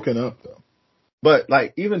been broken up though. But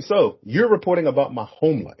like, even so, you're reporting about my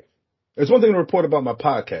home life. It's one thing to report about my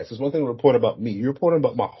podcast. It's one thing to report about me. You're reporting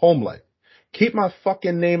about my home life. Keep my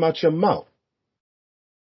fucking name out your mouth.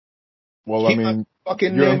 Well, I mean,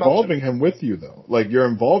 you're involving him with you though. Like, you're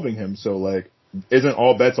involving him. So like, isn't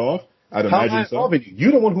all bets off? I'd imagine so. How am I involving you?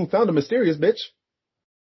 You're the one who found the mysterious bitch.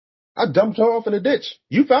 I dumped her off in a ditch.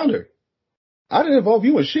 You found her. I didn't involve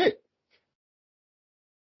you in shit.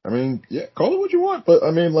 I mean, yeah, call it what you want, but I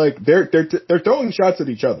mean, like, they're throwing shots at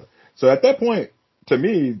each other. So at that point, to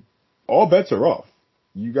me, all bets are off.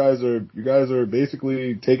 You guys are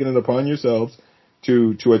basically taking it upon yourselves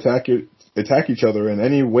to attack each other in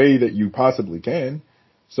any way that you possibly can.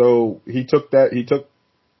 So he took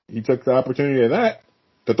the opportunity of that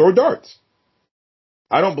to throw darts.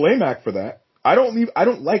 I don't blame Ak for that. I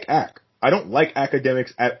don't like Ak. I don't like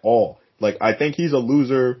Akademiks at all. Like, I think he's a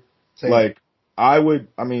loser. Same. Like, I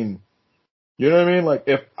mean, you know what I mean? Like,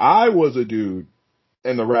 if I was a dude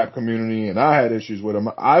in the rap community and I had issues with him,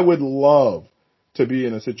 I would love to be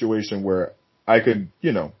in a situation where I could,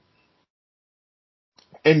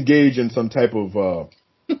 engage in some type of,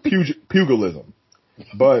 pugilism.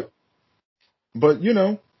 But,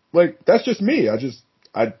 like, that's just me. I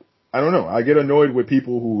don't know. I get annoyed with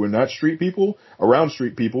people who are not street people around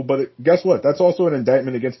street people, but guess what? That's also an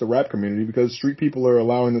indictment against the rap community because street people are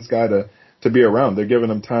allowing this guy to be around. They're giving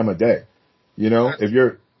him time of day. If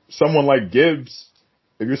you're someone like Gibbs,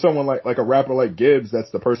 if you're someone like a rapper like Gibbs, that's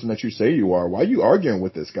the person that you say you are. Why are you arguing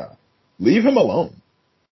with this guy? leave him alone.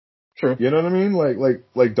 True. You know what I mean?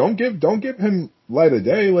 Like don't give him light of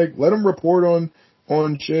day. Like let him report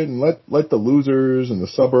on shit and let the losers and the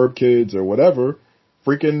suburb kids or whatever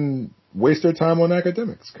freaking waste their time on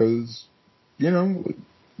academics. Cause, you know,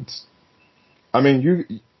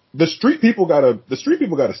 the street people gotta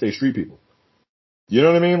stay street people. You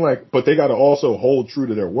know what I mean? Like, but they gotta also hold true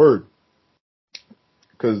to their word.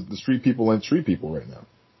 Cause the street people ain't street people right now.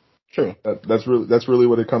 True. That's really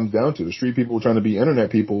what it comes down to. The street people trying to be internet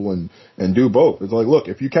people and do both. It's like, look,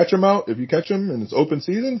 if you catch them and it's open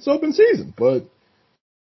season, it's open season. But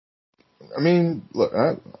I mean, look,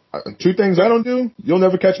 two things I don't do. You'll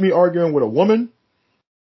never catch me arguing with a woman,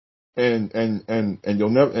 and you'll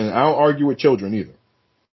never, and I don't argue with children either.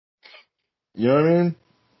 You know what I mean?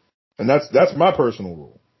 And that's my personal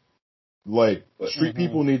rule. Like, street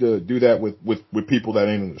people need to do that with people that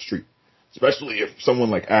ain't in the street. Especially if someone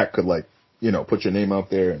like Act could, like, you know, put your name out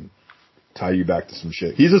there and tie you back to some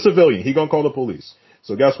shit. He's a civilian. He gonna call the police.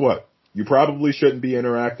 So guess what? You probably shouldn't be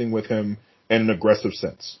interacting with him in an aggressive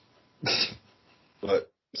sense. But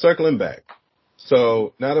circling back.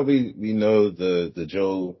 So now that we know the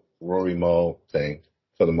Joe Rory Mal thing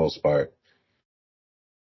for the most part,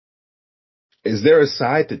 is there a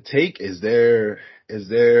side to take? Is there It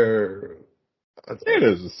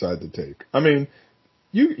is a side to take. I mean,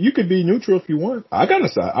 you could be neutral if you want. I got a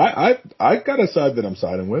side. I got a side that I'm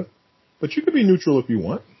siding with, but you could be neutral if you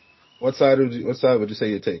want. What side would you say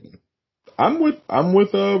you're taking? I'm with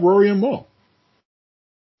Rory and Mal.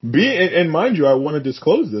 And mind you, I want to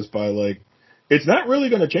disclose this by, like, it's not really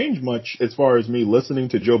going to change much as far as me listening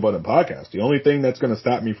to Joe Budden podcast. The only thing that's going to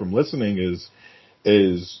stop me from listening is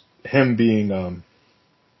him being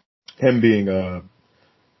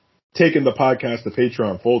taking the podcast to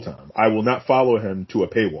Patreon full time. I will not follow him to a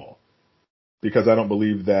paywall because I don't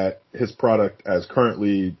believe that his product as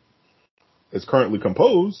currently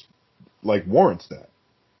composed, like, warrants that.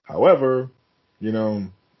 However, you know,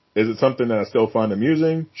 is it something that I still find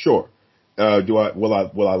amusing? Sure.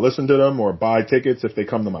 Will I listen to them or buy tickets if they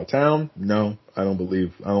come to my town? No, I don't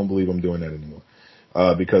believe I'm doing that anymore.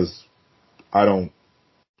 Because I'm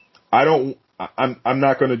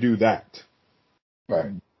not going to do that.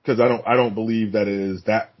 Right. Because I don't believe that it is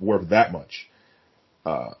that worth that much.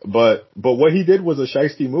 But what he did was a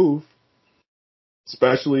shiesty move,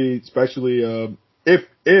 especially if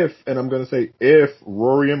and I'm going to say if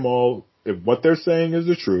Rory and Mal, if what they're saying is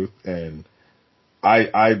the truth, and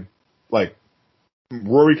I like,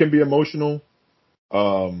 Rory can be emotional,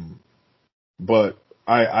 but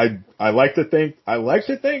I like to think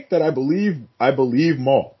that I believe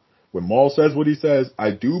Mal. When Mal says what he says,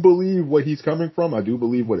 I do believe what he's coming from. I do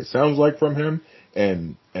believe what it sounds like from him,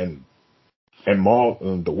 and Mal,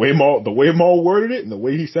 the way Mal worded it and the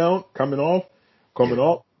way he sound coming off,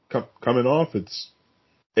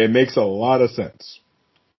 it makes a lot of sense.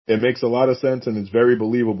 It makes a lot of sense, and it's very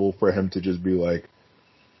believable for him to just be like,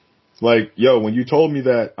 yo, when you told me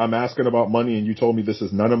that I'm asking about money and you told me this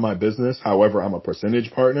is none of my business, however, I'm a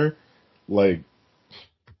percentage partner, like,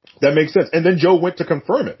 that makes sense. And then Joe went to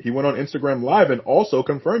confirm it. He went on Instagram Live and also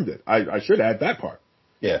confirmed it. I should add that part.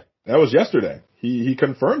 Yeah. That was yesterday. He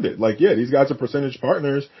confirmed it. Like, yeah, these guys are percentage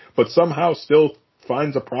partners, but somehow still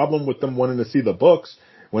finds a problem with them wanting to see the books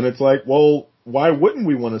when it's like, well, why wouldn't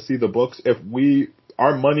we want to see the books if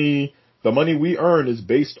the money we earn is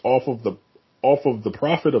based off of the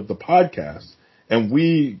profit of the podcast, and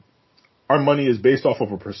our money is based off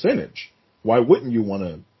of a percentage. Why wouldn't you want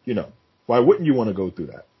to, why wouldn't you want to go through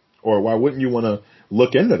that? Or why wouldn't you want to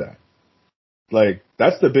look into that? Like,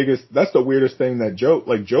 that's the weirdest thing that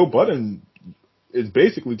Joe Budden is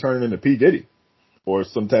basically turning into P. Diddy or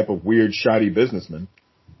some type of weird, shoddy businessman.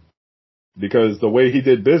 Because the way he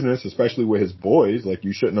did business, especially with his boys, like,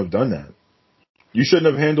 you shouldn't have done that. You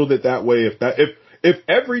shouldn't have handled it that way. If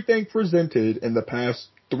everything presented in the past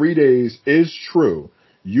 3 days is true,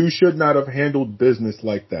 you should not have handled business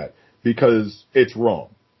like that because it's wrong.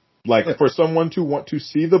 Like, for someone to want to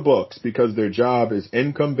see the books because their job is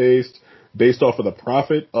income based off of the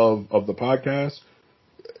profit of the podcast,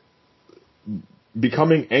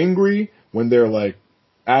 becoming angry when they're, like,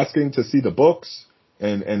 asking to see the books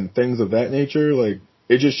and things of that nature, like,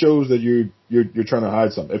 it just shows that you're trying to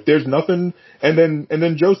hide something. If there's nothing, and then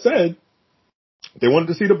Joe said they wanted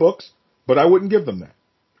to see the books, but I wouldn't give them that.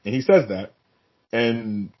 And he says that,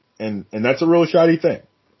 and that's a real shoddy thing.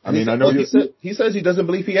 I mean, I know he says he doesn't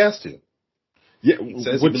believe he has to. Yeah, he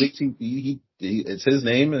says he believes it's his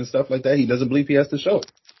name and stuff like that. He doesn't believe he has to show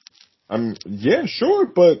it. Yeah, sure,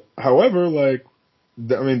 but however, like,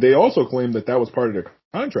 I mean, they also claim that was part of their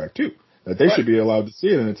contract too, that they should be allowed to see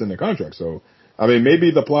it, and it's in the contract. So, I mean,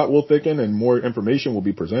 maybe the plot will thicken and more information will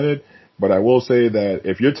be presented, but I will say that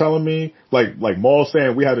if you're telling me, like Maul's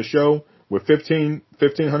saying, we had a show with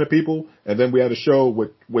 1,500 people, and then we had a show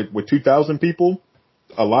with 2,000 people,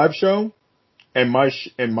 a live show, and my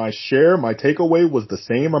share, my takeaway was the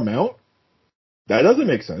same amount. That doesn't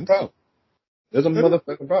make sense. Bro, there's a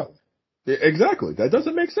motherfucking problem. Exactly. That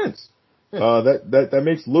doesn't make sense. That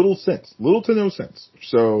makes little to no sense.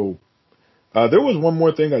 So, there was one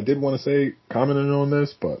more thing I did want to say, commenting on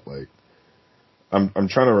this, but like, I'm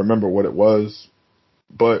trying to remember what it was.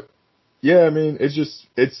 But yeah, I mean,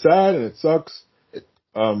 it's sad and it sucks.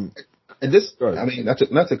 And this, I mean,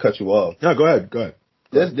 not to cut you off. No, go ahead.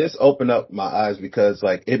 This opened up my eyes because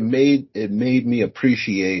like it made me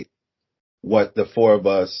appreciate what the four of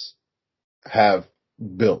us have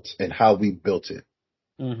built and how we built it.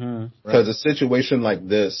 Because a situation like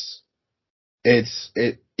this,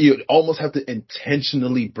 you almost have to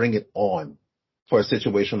intentionally bring it on for a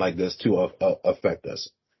situation like this to affect us.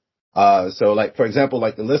 So like, for example,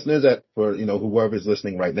 like the listeners whoever's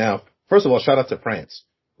listening right now, first of all, shout out to France.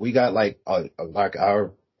 We got like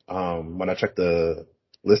our, when I check the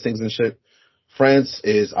listings and shit, France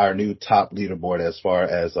is our new top leaderboard as far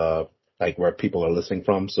as, like where people are listening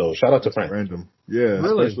from. So shout out to France. Random. Yeah.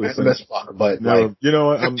 Really? That's the best spot. But no, like, you know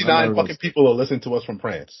what? 59 fucking people are listening to us from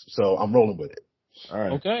France. So I'm rolling with it. All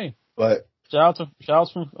right. Okay. But shout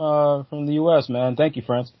outs from the US, man. Thank you,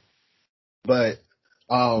 France. But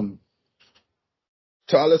to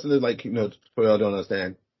our listeners, like, for y'all don't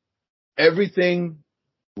understand, everything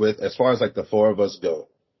with as far as like the four of us go,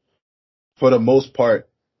 for the most part,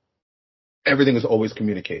 everything is always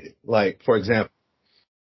communicated. Like, for example,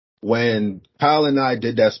 when Kyle and I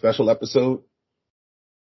did that special episode,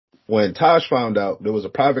 when Taj found out, there was a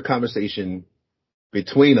private conversation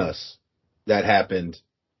between us that happened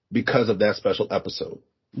because of that special episode.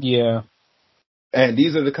 Yeah. And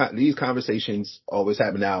these conversations always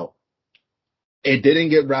happen. Now, it didn't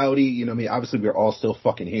get rowdy, you know what I mean? Obviously, we're all still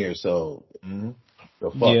fucking here, so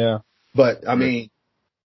the fuck. Yeah. But, I mean,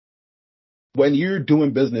 when you're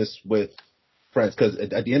doing business with friends, because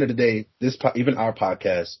at the end of the day, even our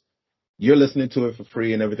podcast, you're listening to it for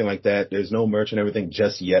free and everything like that. There's no merch and everything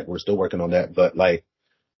just yet. We're still working on that. But, like,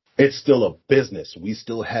 it's still a business. We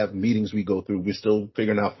still have meetings we go through. We're still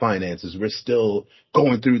figuring out finances. We're still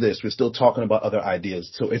going through this. We're still talking about other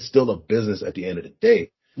ideas. So it's still a business at the end of the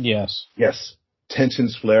day. Yes. Yes.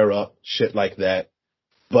 Tensions flare up, shit like that.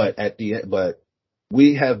 But at the end,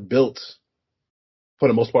 we have built, for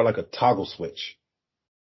the most part, like a toggle switch.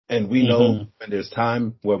 And we know when there's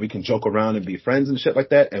time where we can joke around and be friends and shit like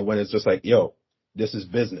that. And when it's just like, yo, this is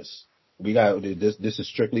business. We got this. This is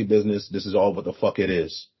strictly business. This is all what the fuck it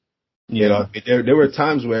is. Yeah. There were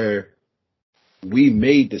times where we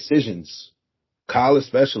made decisions, Kyle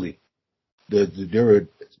especially. There were,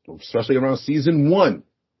 especially around season 1,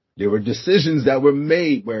 there were decisions that were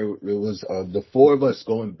made where it was the four of us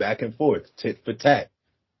going back and forth, tit for tat.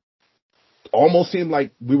 Almost seemed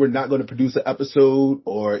like we were not going to produce an episode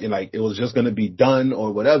or like it was just going to be done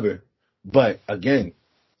or whatever. But again,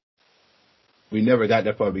 we never got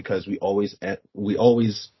that far because we always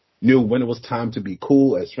knew when it was time to be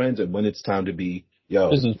cool as friends and when it's time to be,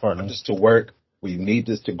 business partners. Just to work. We need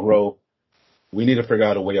this to grow. We need to figure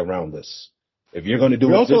out a way around this. If you're going to do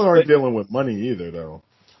we it, also aren't dealing with money either, though.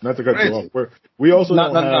 Not to cut you off. We also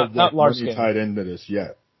don't have money tied into this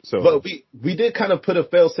yet. So, but we did kind of put a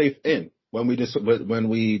fail-safe in when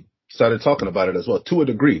we started talking about it as well. To a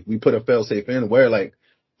degree, we put a fail-safe in where, like,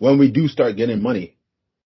 when we do start getting money,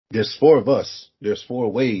 there's 4 of us. There's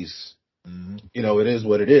 4 ways. It is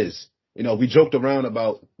what it is. We joked around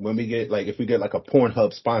about when we get, like, if we get like a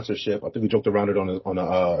Pornhub sponsorship. I think we joked around it on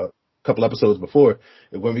a couple episodes before.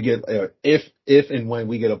 When we get if and when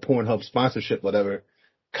we get a Pornhub sponsorship, whatever,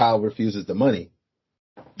 Kyle refuses the money.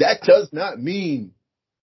 That does not mean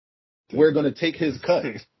we're gonna take his cut.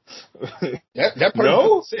 That part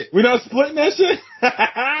no, we're not splitting that shit.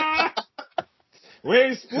 We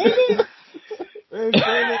ain't splitting.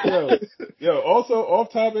 Yo. Also,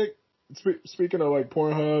 off topic. Speaking of like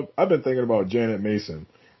Pornhub, I've been thinking about Janet Mason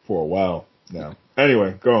for a while now.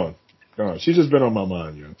 Anyway, go on. She's just been on my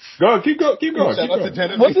mind, yo. Go on, keep going.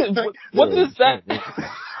 What is that?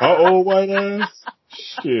 Her old white ass.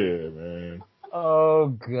 Shit, man. Oh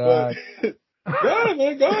God. Go ahead,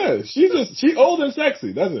 man. Go ahead. She old and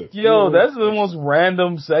sexy. That's it. Yo, that's the most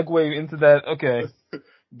random segue into that. Okay.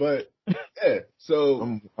 But yeah,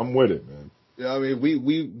 so I'm with it, man. Yeah, I mean,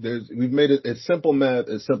 we've made it. It's simple math.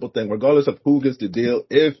 It's simple thing. Regardless of who gets the deal,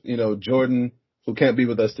 if Jordan, who can't be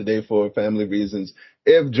with us today for family reasons,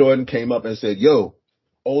 if Jordan came up and said, "Yo,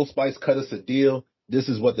 Old Spice cut us a deal. this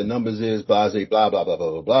is what the numbers is, blah, blah, blah, blah,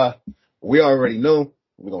 blah, blah, blah. We already know.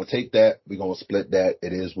 We're going to take that. We're going to split that.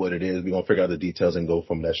 It is what it is. We're going to figure out the details and go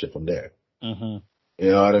from that shit from there. Mm-hmm.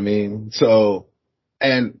 You know what I mean? So,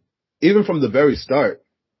 and even from the very start,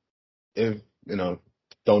 if, you know,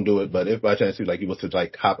 don't do it, but if by chance you was to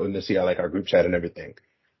like hop in to see like our group chat and everything,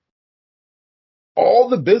 all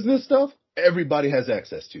the business stuff, everybody has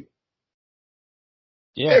access to.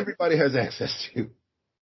 Yeah. Everybody has access to.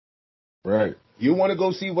 Right. You want to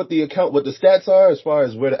go see what the stats are as far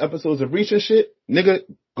as where the episodes have reached and shit? Nigga,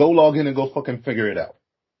 go log in and go fucking figure it out.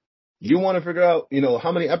 You want to figure out,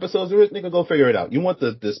 how many episodes there is? Nigga, go figure it out. You want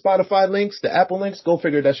the Spotify links, the Apple links? Go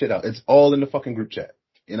figure that shit out. It's all in the fucking group chat.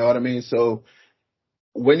 You know what I mean? So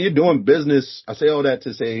when you're doing business, I say all that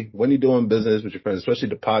to say when you're doing business with your friends, especially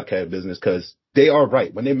the podcast business, because they are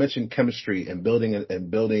right. When they mention chemistry and building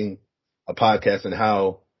a podcast and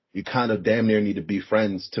how you kind of damn near need to be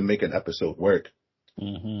friends to make an episode work.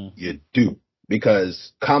 Mm-hmm. You do.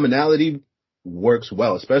 Because commonality works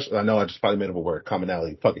well, especially, I know I just probably made up a word,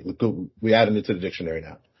 commonality. Fuck it. We added it to the dictionary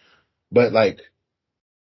now. But I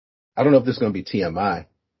don't know if this is going to be TMI,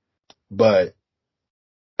 but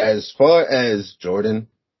as far as Jordan,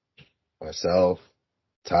 myself,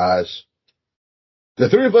 Taj, the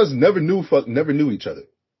three of us never knew each other.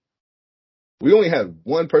 We only had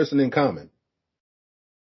one person in common.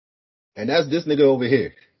 And that's this nigga over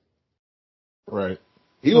here. Right.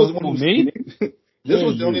 He was one of me? This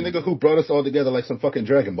was the only nigga who brought us all together like some fucking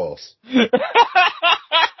Dragon Balls. You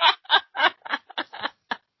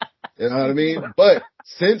know what I mean? But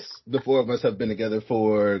since the four of us have been together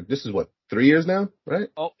for, this is what, 3 years now, right?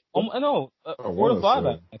 I know. 4 to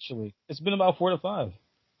 5, actually. It's been about 4 to 5.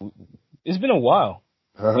 It's been a while.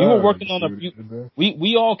 We were working on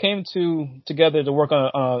we all came together to work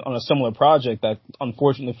on a similar project that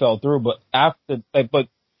unfortunately fell through, but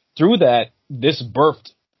through that, this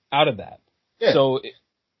birthed out of that. Yeah. So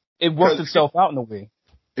it worked itself out in a way.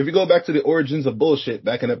 If you go back to the origins of bullshit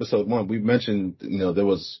back in episode 1, we mentioned, there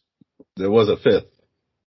was a fifth.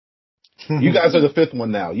 You guys are the fifth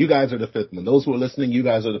one now. You guys are the fifth one. Those who are listening, you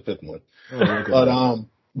guys are the fifth one. Oh,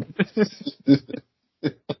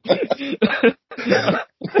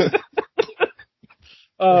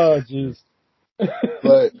 oh, jeez.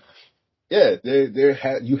 But yeah,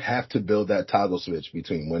 you have to build that toggle switch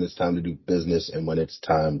between when it's time to do business and when it's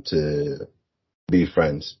time to be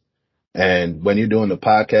friends. And when you're doing the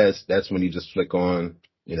podcast, that's when you just flick on,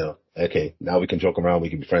 okay, now we can joke around, we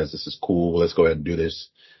can be friends. This is cool. Let's go ahead and do this.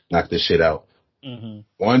 Knock this shit out. Mm-hmm.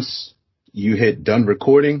 Once you hit done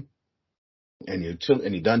recording and you're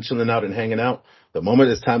done chilling out and hanging out, the moment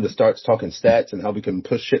it's time to start talking stats and how we can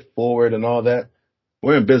push shit forward and all that,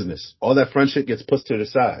 we're in business. All that friendship gets pushed to the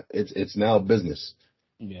side. It's now business.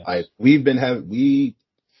 Yeah. We need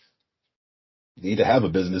to have a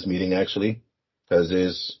business meeting actually, because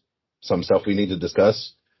there's some stuff we need to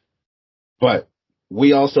discuss. But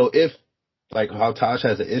we also, if like how Taj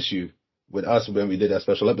has an issue with us when we did that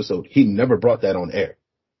special episode, he never brought that on air.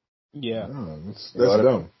 Yeah. No, that's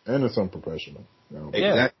dumb. And it's unprofessional. Exactly.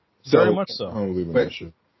 Yeah, So, very much so. I don't believe in that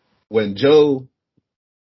shit. When Joe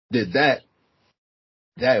did that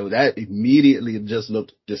immediately just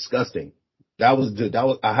looked disgusting. That was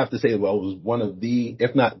I have to say, it was one of the,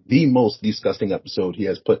 if not the most disgusting episode he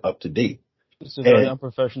has put up to date. It's a very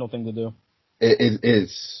unprofessional thing to do.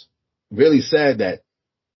 It's really sad that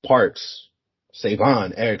Parks,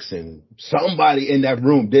 Savon, Erickson, somebody in that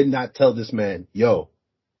room did not tell this man, yo,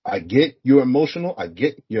 I get you're emotional, I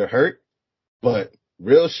get you're hurt, but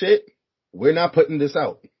real shit, we're not putting this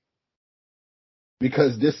out.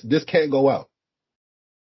 Because this can't go out.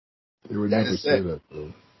 They would never say that,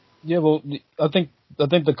 though. Yeah, well, I think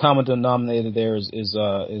the common denominator there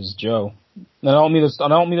is Joe. And I don't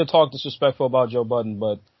mean to talk disrespectful about Joe Budden,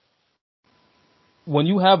 but when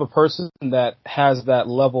you have a person that has that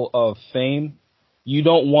level of fame, you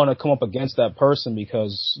don't want to come up against that person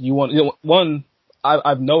because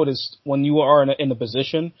I've noticed when you are in a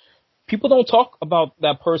position, people don't talk about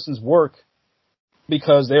that person's work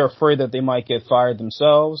because they're afraid that they might get fired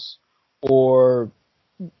themselves or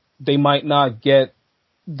they might not get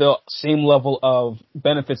the same level of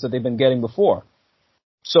benefits that they've been getting before.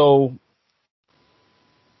 So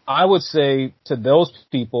I would say to those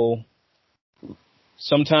people,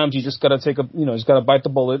 sometimes you just gotta just gotta bite the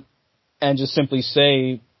bullet and just simply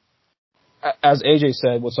say, as AJ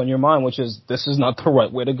said, what's on your mind, which is this is not the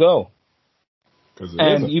right way to go. Because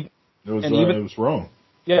it was wrong.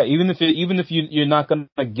 Yeah, even if you're not gonna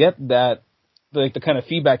get that, like the kind of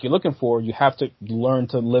feedback you're looking for, you have to learn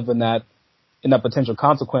to live in that potential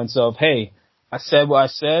consequence of, hey, I said what I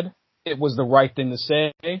said, it was the right thing to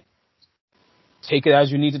say, take it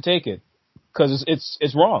as you need to take it, because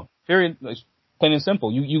it's wrong. Period. It's plain and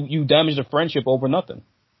simple. You damaged a friendship over nothing.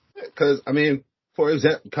 Because I mean, for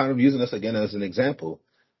example, kind of using this again as an example,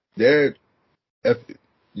 if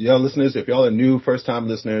y'all listeners, if y'all are new, first time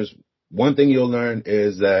listeners, one thing you'll learn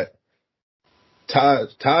is that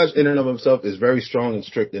Taj in and of himself is very strong and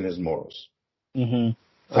strict in his morals. Mm-hmm.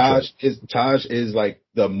 Taj is like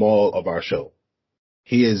the Maul of our show.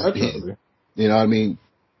 He is, you know what I mean?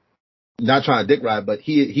 Not trying to dick ride, but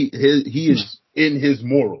he is in his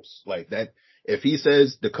morals. Like that, if he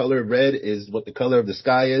says the color red is what the color of the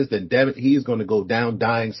sky is, then damn it, he's going to go down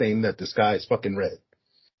dying saying that the sky is fucking red.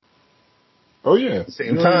 Oh yeah. At the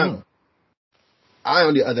same time, I,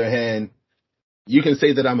 on the other hand, you can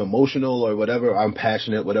say that I'm emotional or whatever, I'm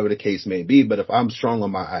passionate, whatever the case may be, but if I'm strong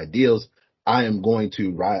on my ideals, I'm going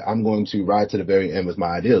to ride to the very end with my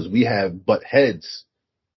ideals. We have butt heads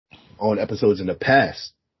on episodes in the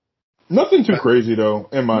past. Nothing too crazy though,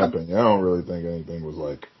 in my opinion. I don't really think anything was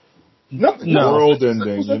like world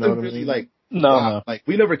ending. You know what I mean? Like, No. like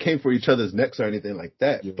we never came for each other's necks or anything like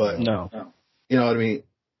that. Yeah. But No. you know what I mean?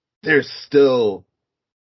 There's been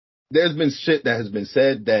shit that has been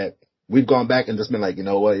said that we've gone back and just been like, you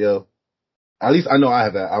know what, yo. At least I know I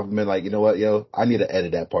have. I've been like, you know what, yo, I need to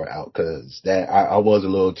edit that part out because that I was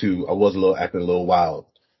acting a little wild.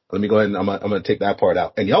 Let me go ahead and I'm gonna take that part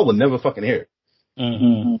out, and y'all will never fucking hear it.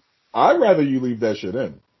 Mm-hmm. I'd rather you leave that shit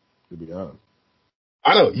in, to be honest.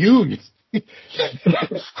 I know you.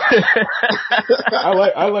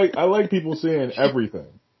 I like people seeing everything.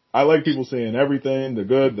 I like people seeing everything, the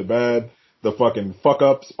good, the bad, the fucking fuck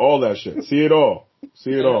ups, all that shit. See it all.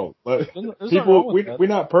 See it all. Like, people, we're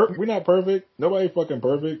not perfect. Nobody fucking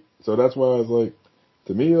perfect. So that's why I was like,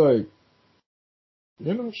 to me, like,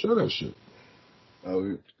 you know, show that shit.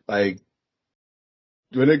 Like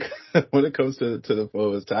when it comes to the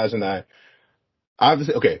photos, Taj and I,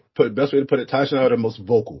 obviously, okay, best way to put it, Taj and I are the most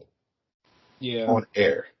vocal, on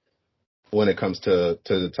air when it comes to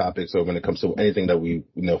the topics or when it comes to anything that we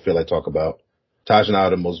feel like talk about. Taj and I are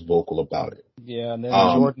the most vocal about it. Yeah, and then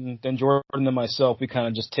Jordan and myself, we kind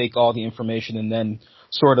of just take all the information and then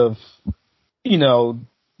sort of,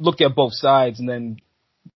 look at both sides and then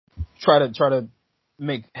try to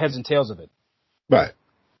make heads and tails of it. Right.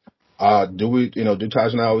 Do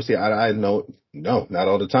Taj and I always say eye to eye? No, not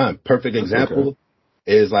all the time. Perfect example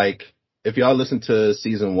is like, if y'all listen to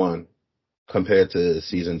season 1 compared to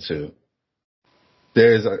season 2,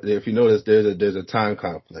 if you notice, there's a time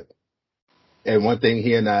conflict. And one thing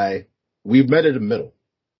he and I, we've met in the middle.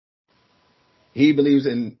 He believes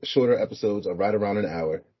in shorter episodes of right around an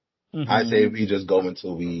hour. Mm-hmm. I say we just go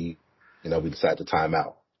until we decide to time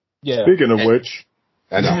out. Yeah. Speaking of which,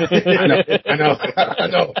 I know. That's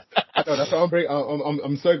how I'm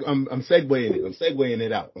segueing it. I'm segueing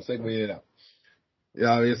it out. You know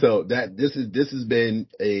what I mean? So this has been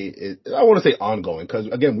I want to say ongoing, because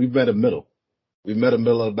again, we've met a middle. We've met a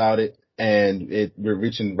middle about it, and we're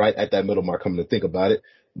reaching right at that middle mark, coming to think about it.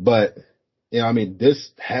 But,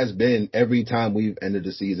 this has been every time we've ended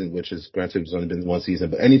the season, which is, granted, it's only been one season,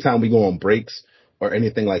 but anytime we go on breaks or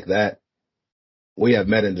anything like that, we have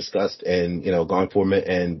met and discussed and, gone for it.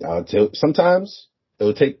 And sometimes it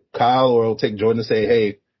will take Kyle or it'll take Jordan to say,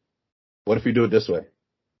 hey, what if we do it this way?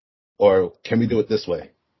 Or can we do it this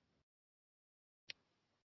way?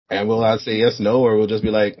 And we'll either say yes, no, or we'll just be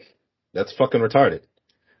like, that's fucking retarded.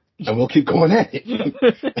 And we'll keep going at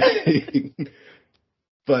it.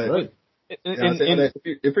 But right.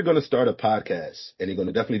 If you're going to start a podcast and you're going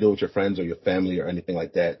to definitely do it with your friends or your family or anything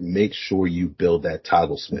like that, make sure you build that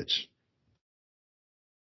toggle switch.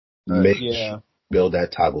 Build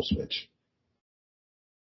that toggle switch.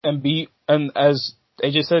 And as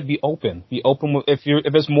AJ said, be open. Be open if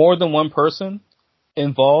it's more than one person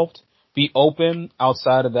involved, be open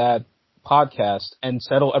outside of that podcast and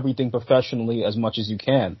settle everything professionally as much as you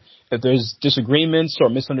can. If there's disagreements or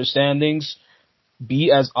misunderstandings,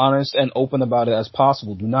 be as honest and open about it as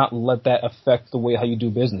possible. Do not let that affect the way how you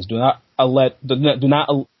do business. Do not let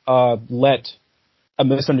a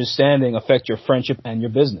misunderstanding affect your friendship and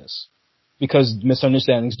your business, because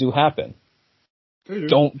misunderstandings do happen.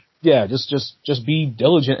 Just be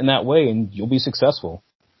diligent in that way and you'll be successful.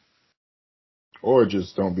 Or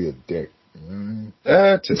just don't be a dick.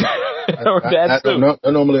 That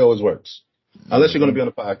normally always works. Unless you're going to be on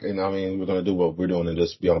a podcast, we're going to do what we're doing and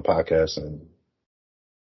just be on a podcast and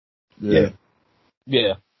yeah.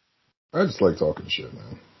 I just like talking shit,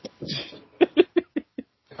 man.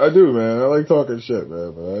 I do, man. I like talking shit,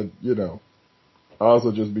 man. But I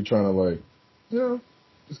also just be trying to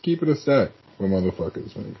just keep it a stack with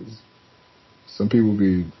motherfuckers, man. Because some people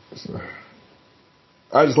be.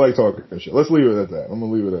 I just like talking shit. Let's leave it at that. I'm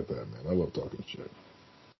gonna leave it at that, man. I love talking shit.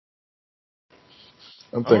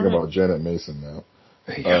 I'm thinking about Janet Mason now.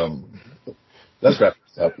 Let's wrap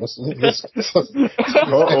this up. Her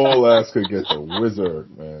old ass could get the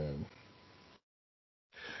wizard, man.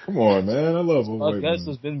 Come on, man. I love her. Podcast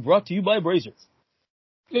has been brought to you by Brazers.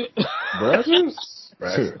 Brazzers?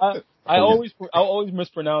 I always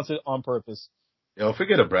mispronounce it on purpose. Yo, if we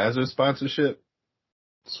get a Brazzers sponsorship,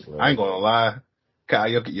 I ain't gonna lie. Kyle,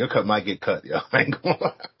 your cut might get cut, yo. I ain't gonna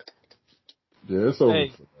lie. Yeah, it's over.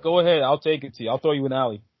 Hey, go ahead. I'll take it to you. I'll throw you an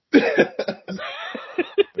alley.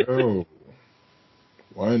 Yo,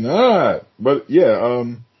 why not? But yeah,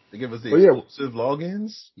 they give us the exclusive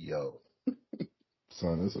logins, yo.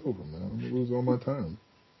 Son, it's over, man. I'm gonna lose all my time.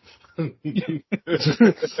 I'm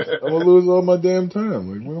gonna lose all my damn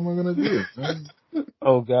time. Like, what am I gonna do, man?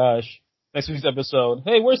 Oh gosh. Next week's episode.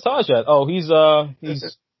 Hey, where's Taj at? Oh, he's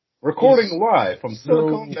recording live from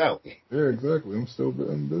Silicon Valley. Yeah, exactly. I'm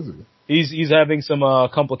busy. He's having some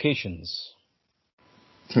complications.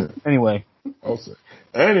 Anyway. I'll say.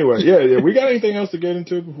 Anyway, yeah. We got anything else to get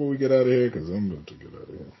into before we get out of here? Because I'm about to get out of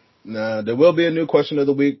here. Nah, there will be a new question of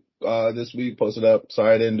the week this week posted up.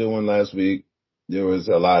 Sorry I didn't do one last week. There was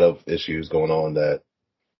a lot of issues going on that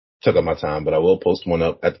took up my time, but I will post one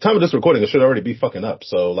up. At the time of this recording, it should already be fucking up.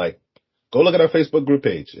 So, go look at our Facebook group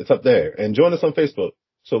page. It's up there. And join us on Facebook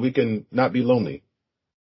so we can not be lonely.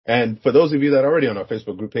 And for those of you that are already on our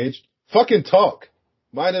Facebook group page, fucking talk.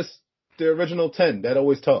 Minus the original 10 that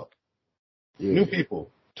always talk. Yeah. New people,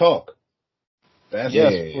 talk.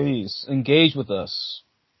 Yes, please. Engage with us.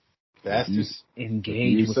 Bastards.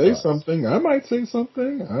 Engage with us. You say something, I might say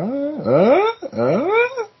something.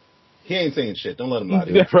 He ain't saying shit. Don't let him lie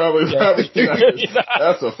to you. Probably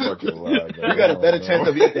that's a fucking lie. Man. You got a better chance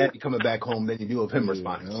of your daddy coming back home than you do of him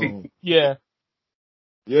responding. Yeah.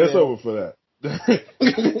 Yeah, it's over for that.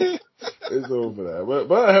 It's over for that.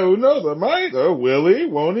 But who knows? I might. Will he?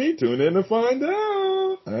 Won't he? Tune in to find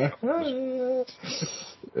out. Yeah,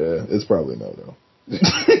 it's probably no, though.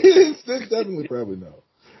 It's definitely probably no.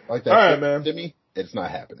 Like that. All right, man. Jimmy, it's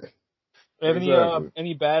not happening. Have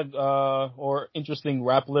any bad or interesting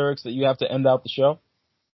rap lyrics that you have to end out the show?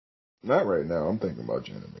 Not right now. I'm thinking about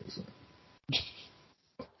Janet Mason.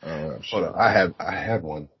 Hold on. I have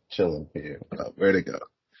one chilling here. Where'd it go?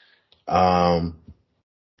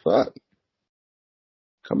 Fuck.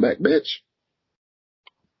 Come back, bitch.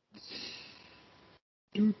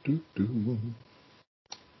 Do do do.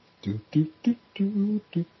 Do do do do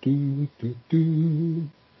do do do do.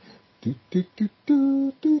 Do do do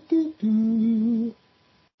do do do do.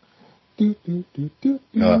 Do do do do.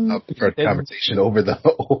 I prefer conversation over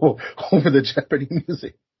the Jeopardy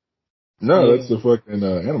music. No, that's the fucking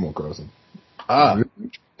Animal Crossing. Here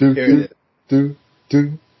it is.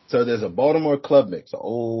 Do. So there's a Baltimore club mix, an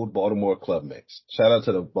old Baltimore club mix. Shout out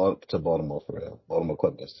to Baltimore for real, Baltimore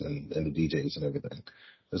club mix and the DJs and everything.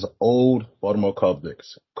 There's an old Baltimore club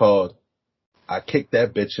mix called "I Kicked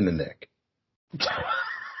That Bitch in the Neck."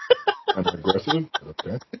 I'm aggressive.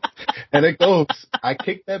 Okay. And it goes, "I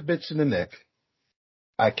kicked that bitch in the neck.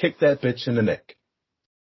 I kicked that bitch in the neck.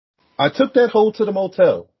 I took that hoe to the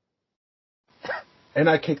motel. And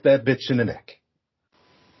I kicked that bitch in the neck."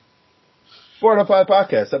 4 out of 5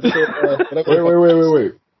 podcast episode.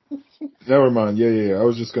 Wait. Never mind. Yeah. I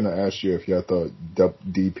was just gonna ask you if y'all thought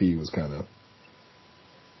DP was kind of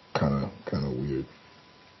weird.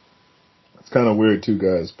 It's kind of weird, two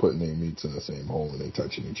guys putting their meats in the same hole and they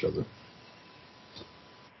touching each other.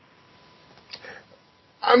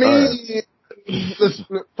 I mean,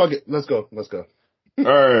 fuck it. Let's go. All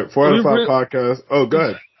right, 4 out of 5 podcast. Oh, go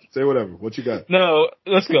ahead. Say whatever. What you got? No,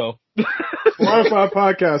 let's go. 4 out of 5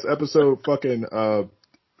 podcast episode fucking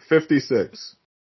 56.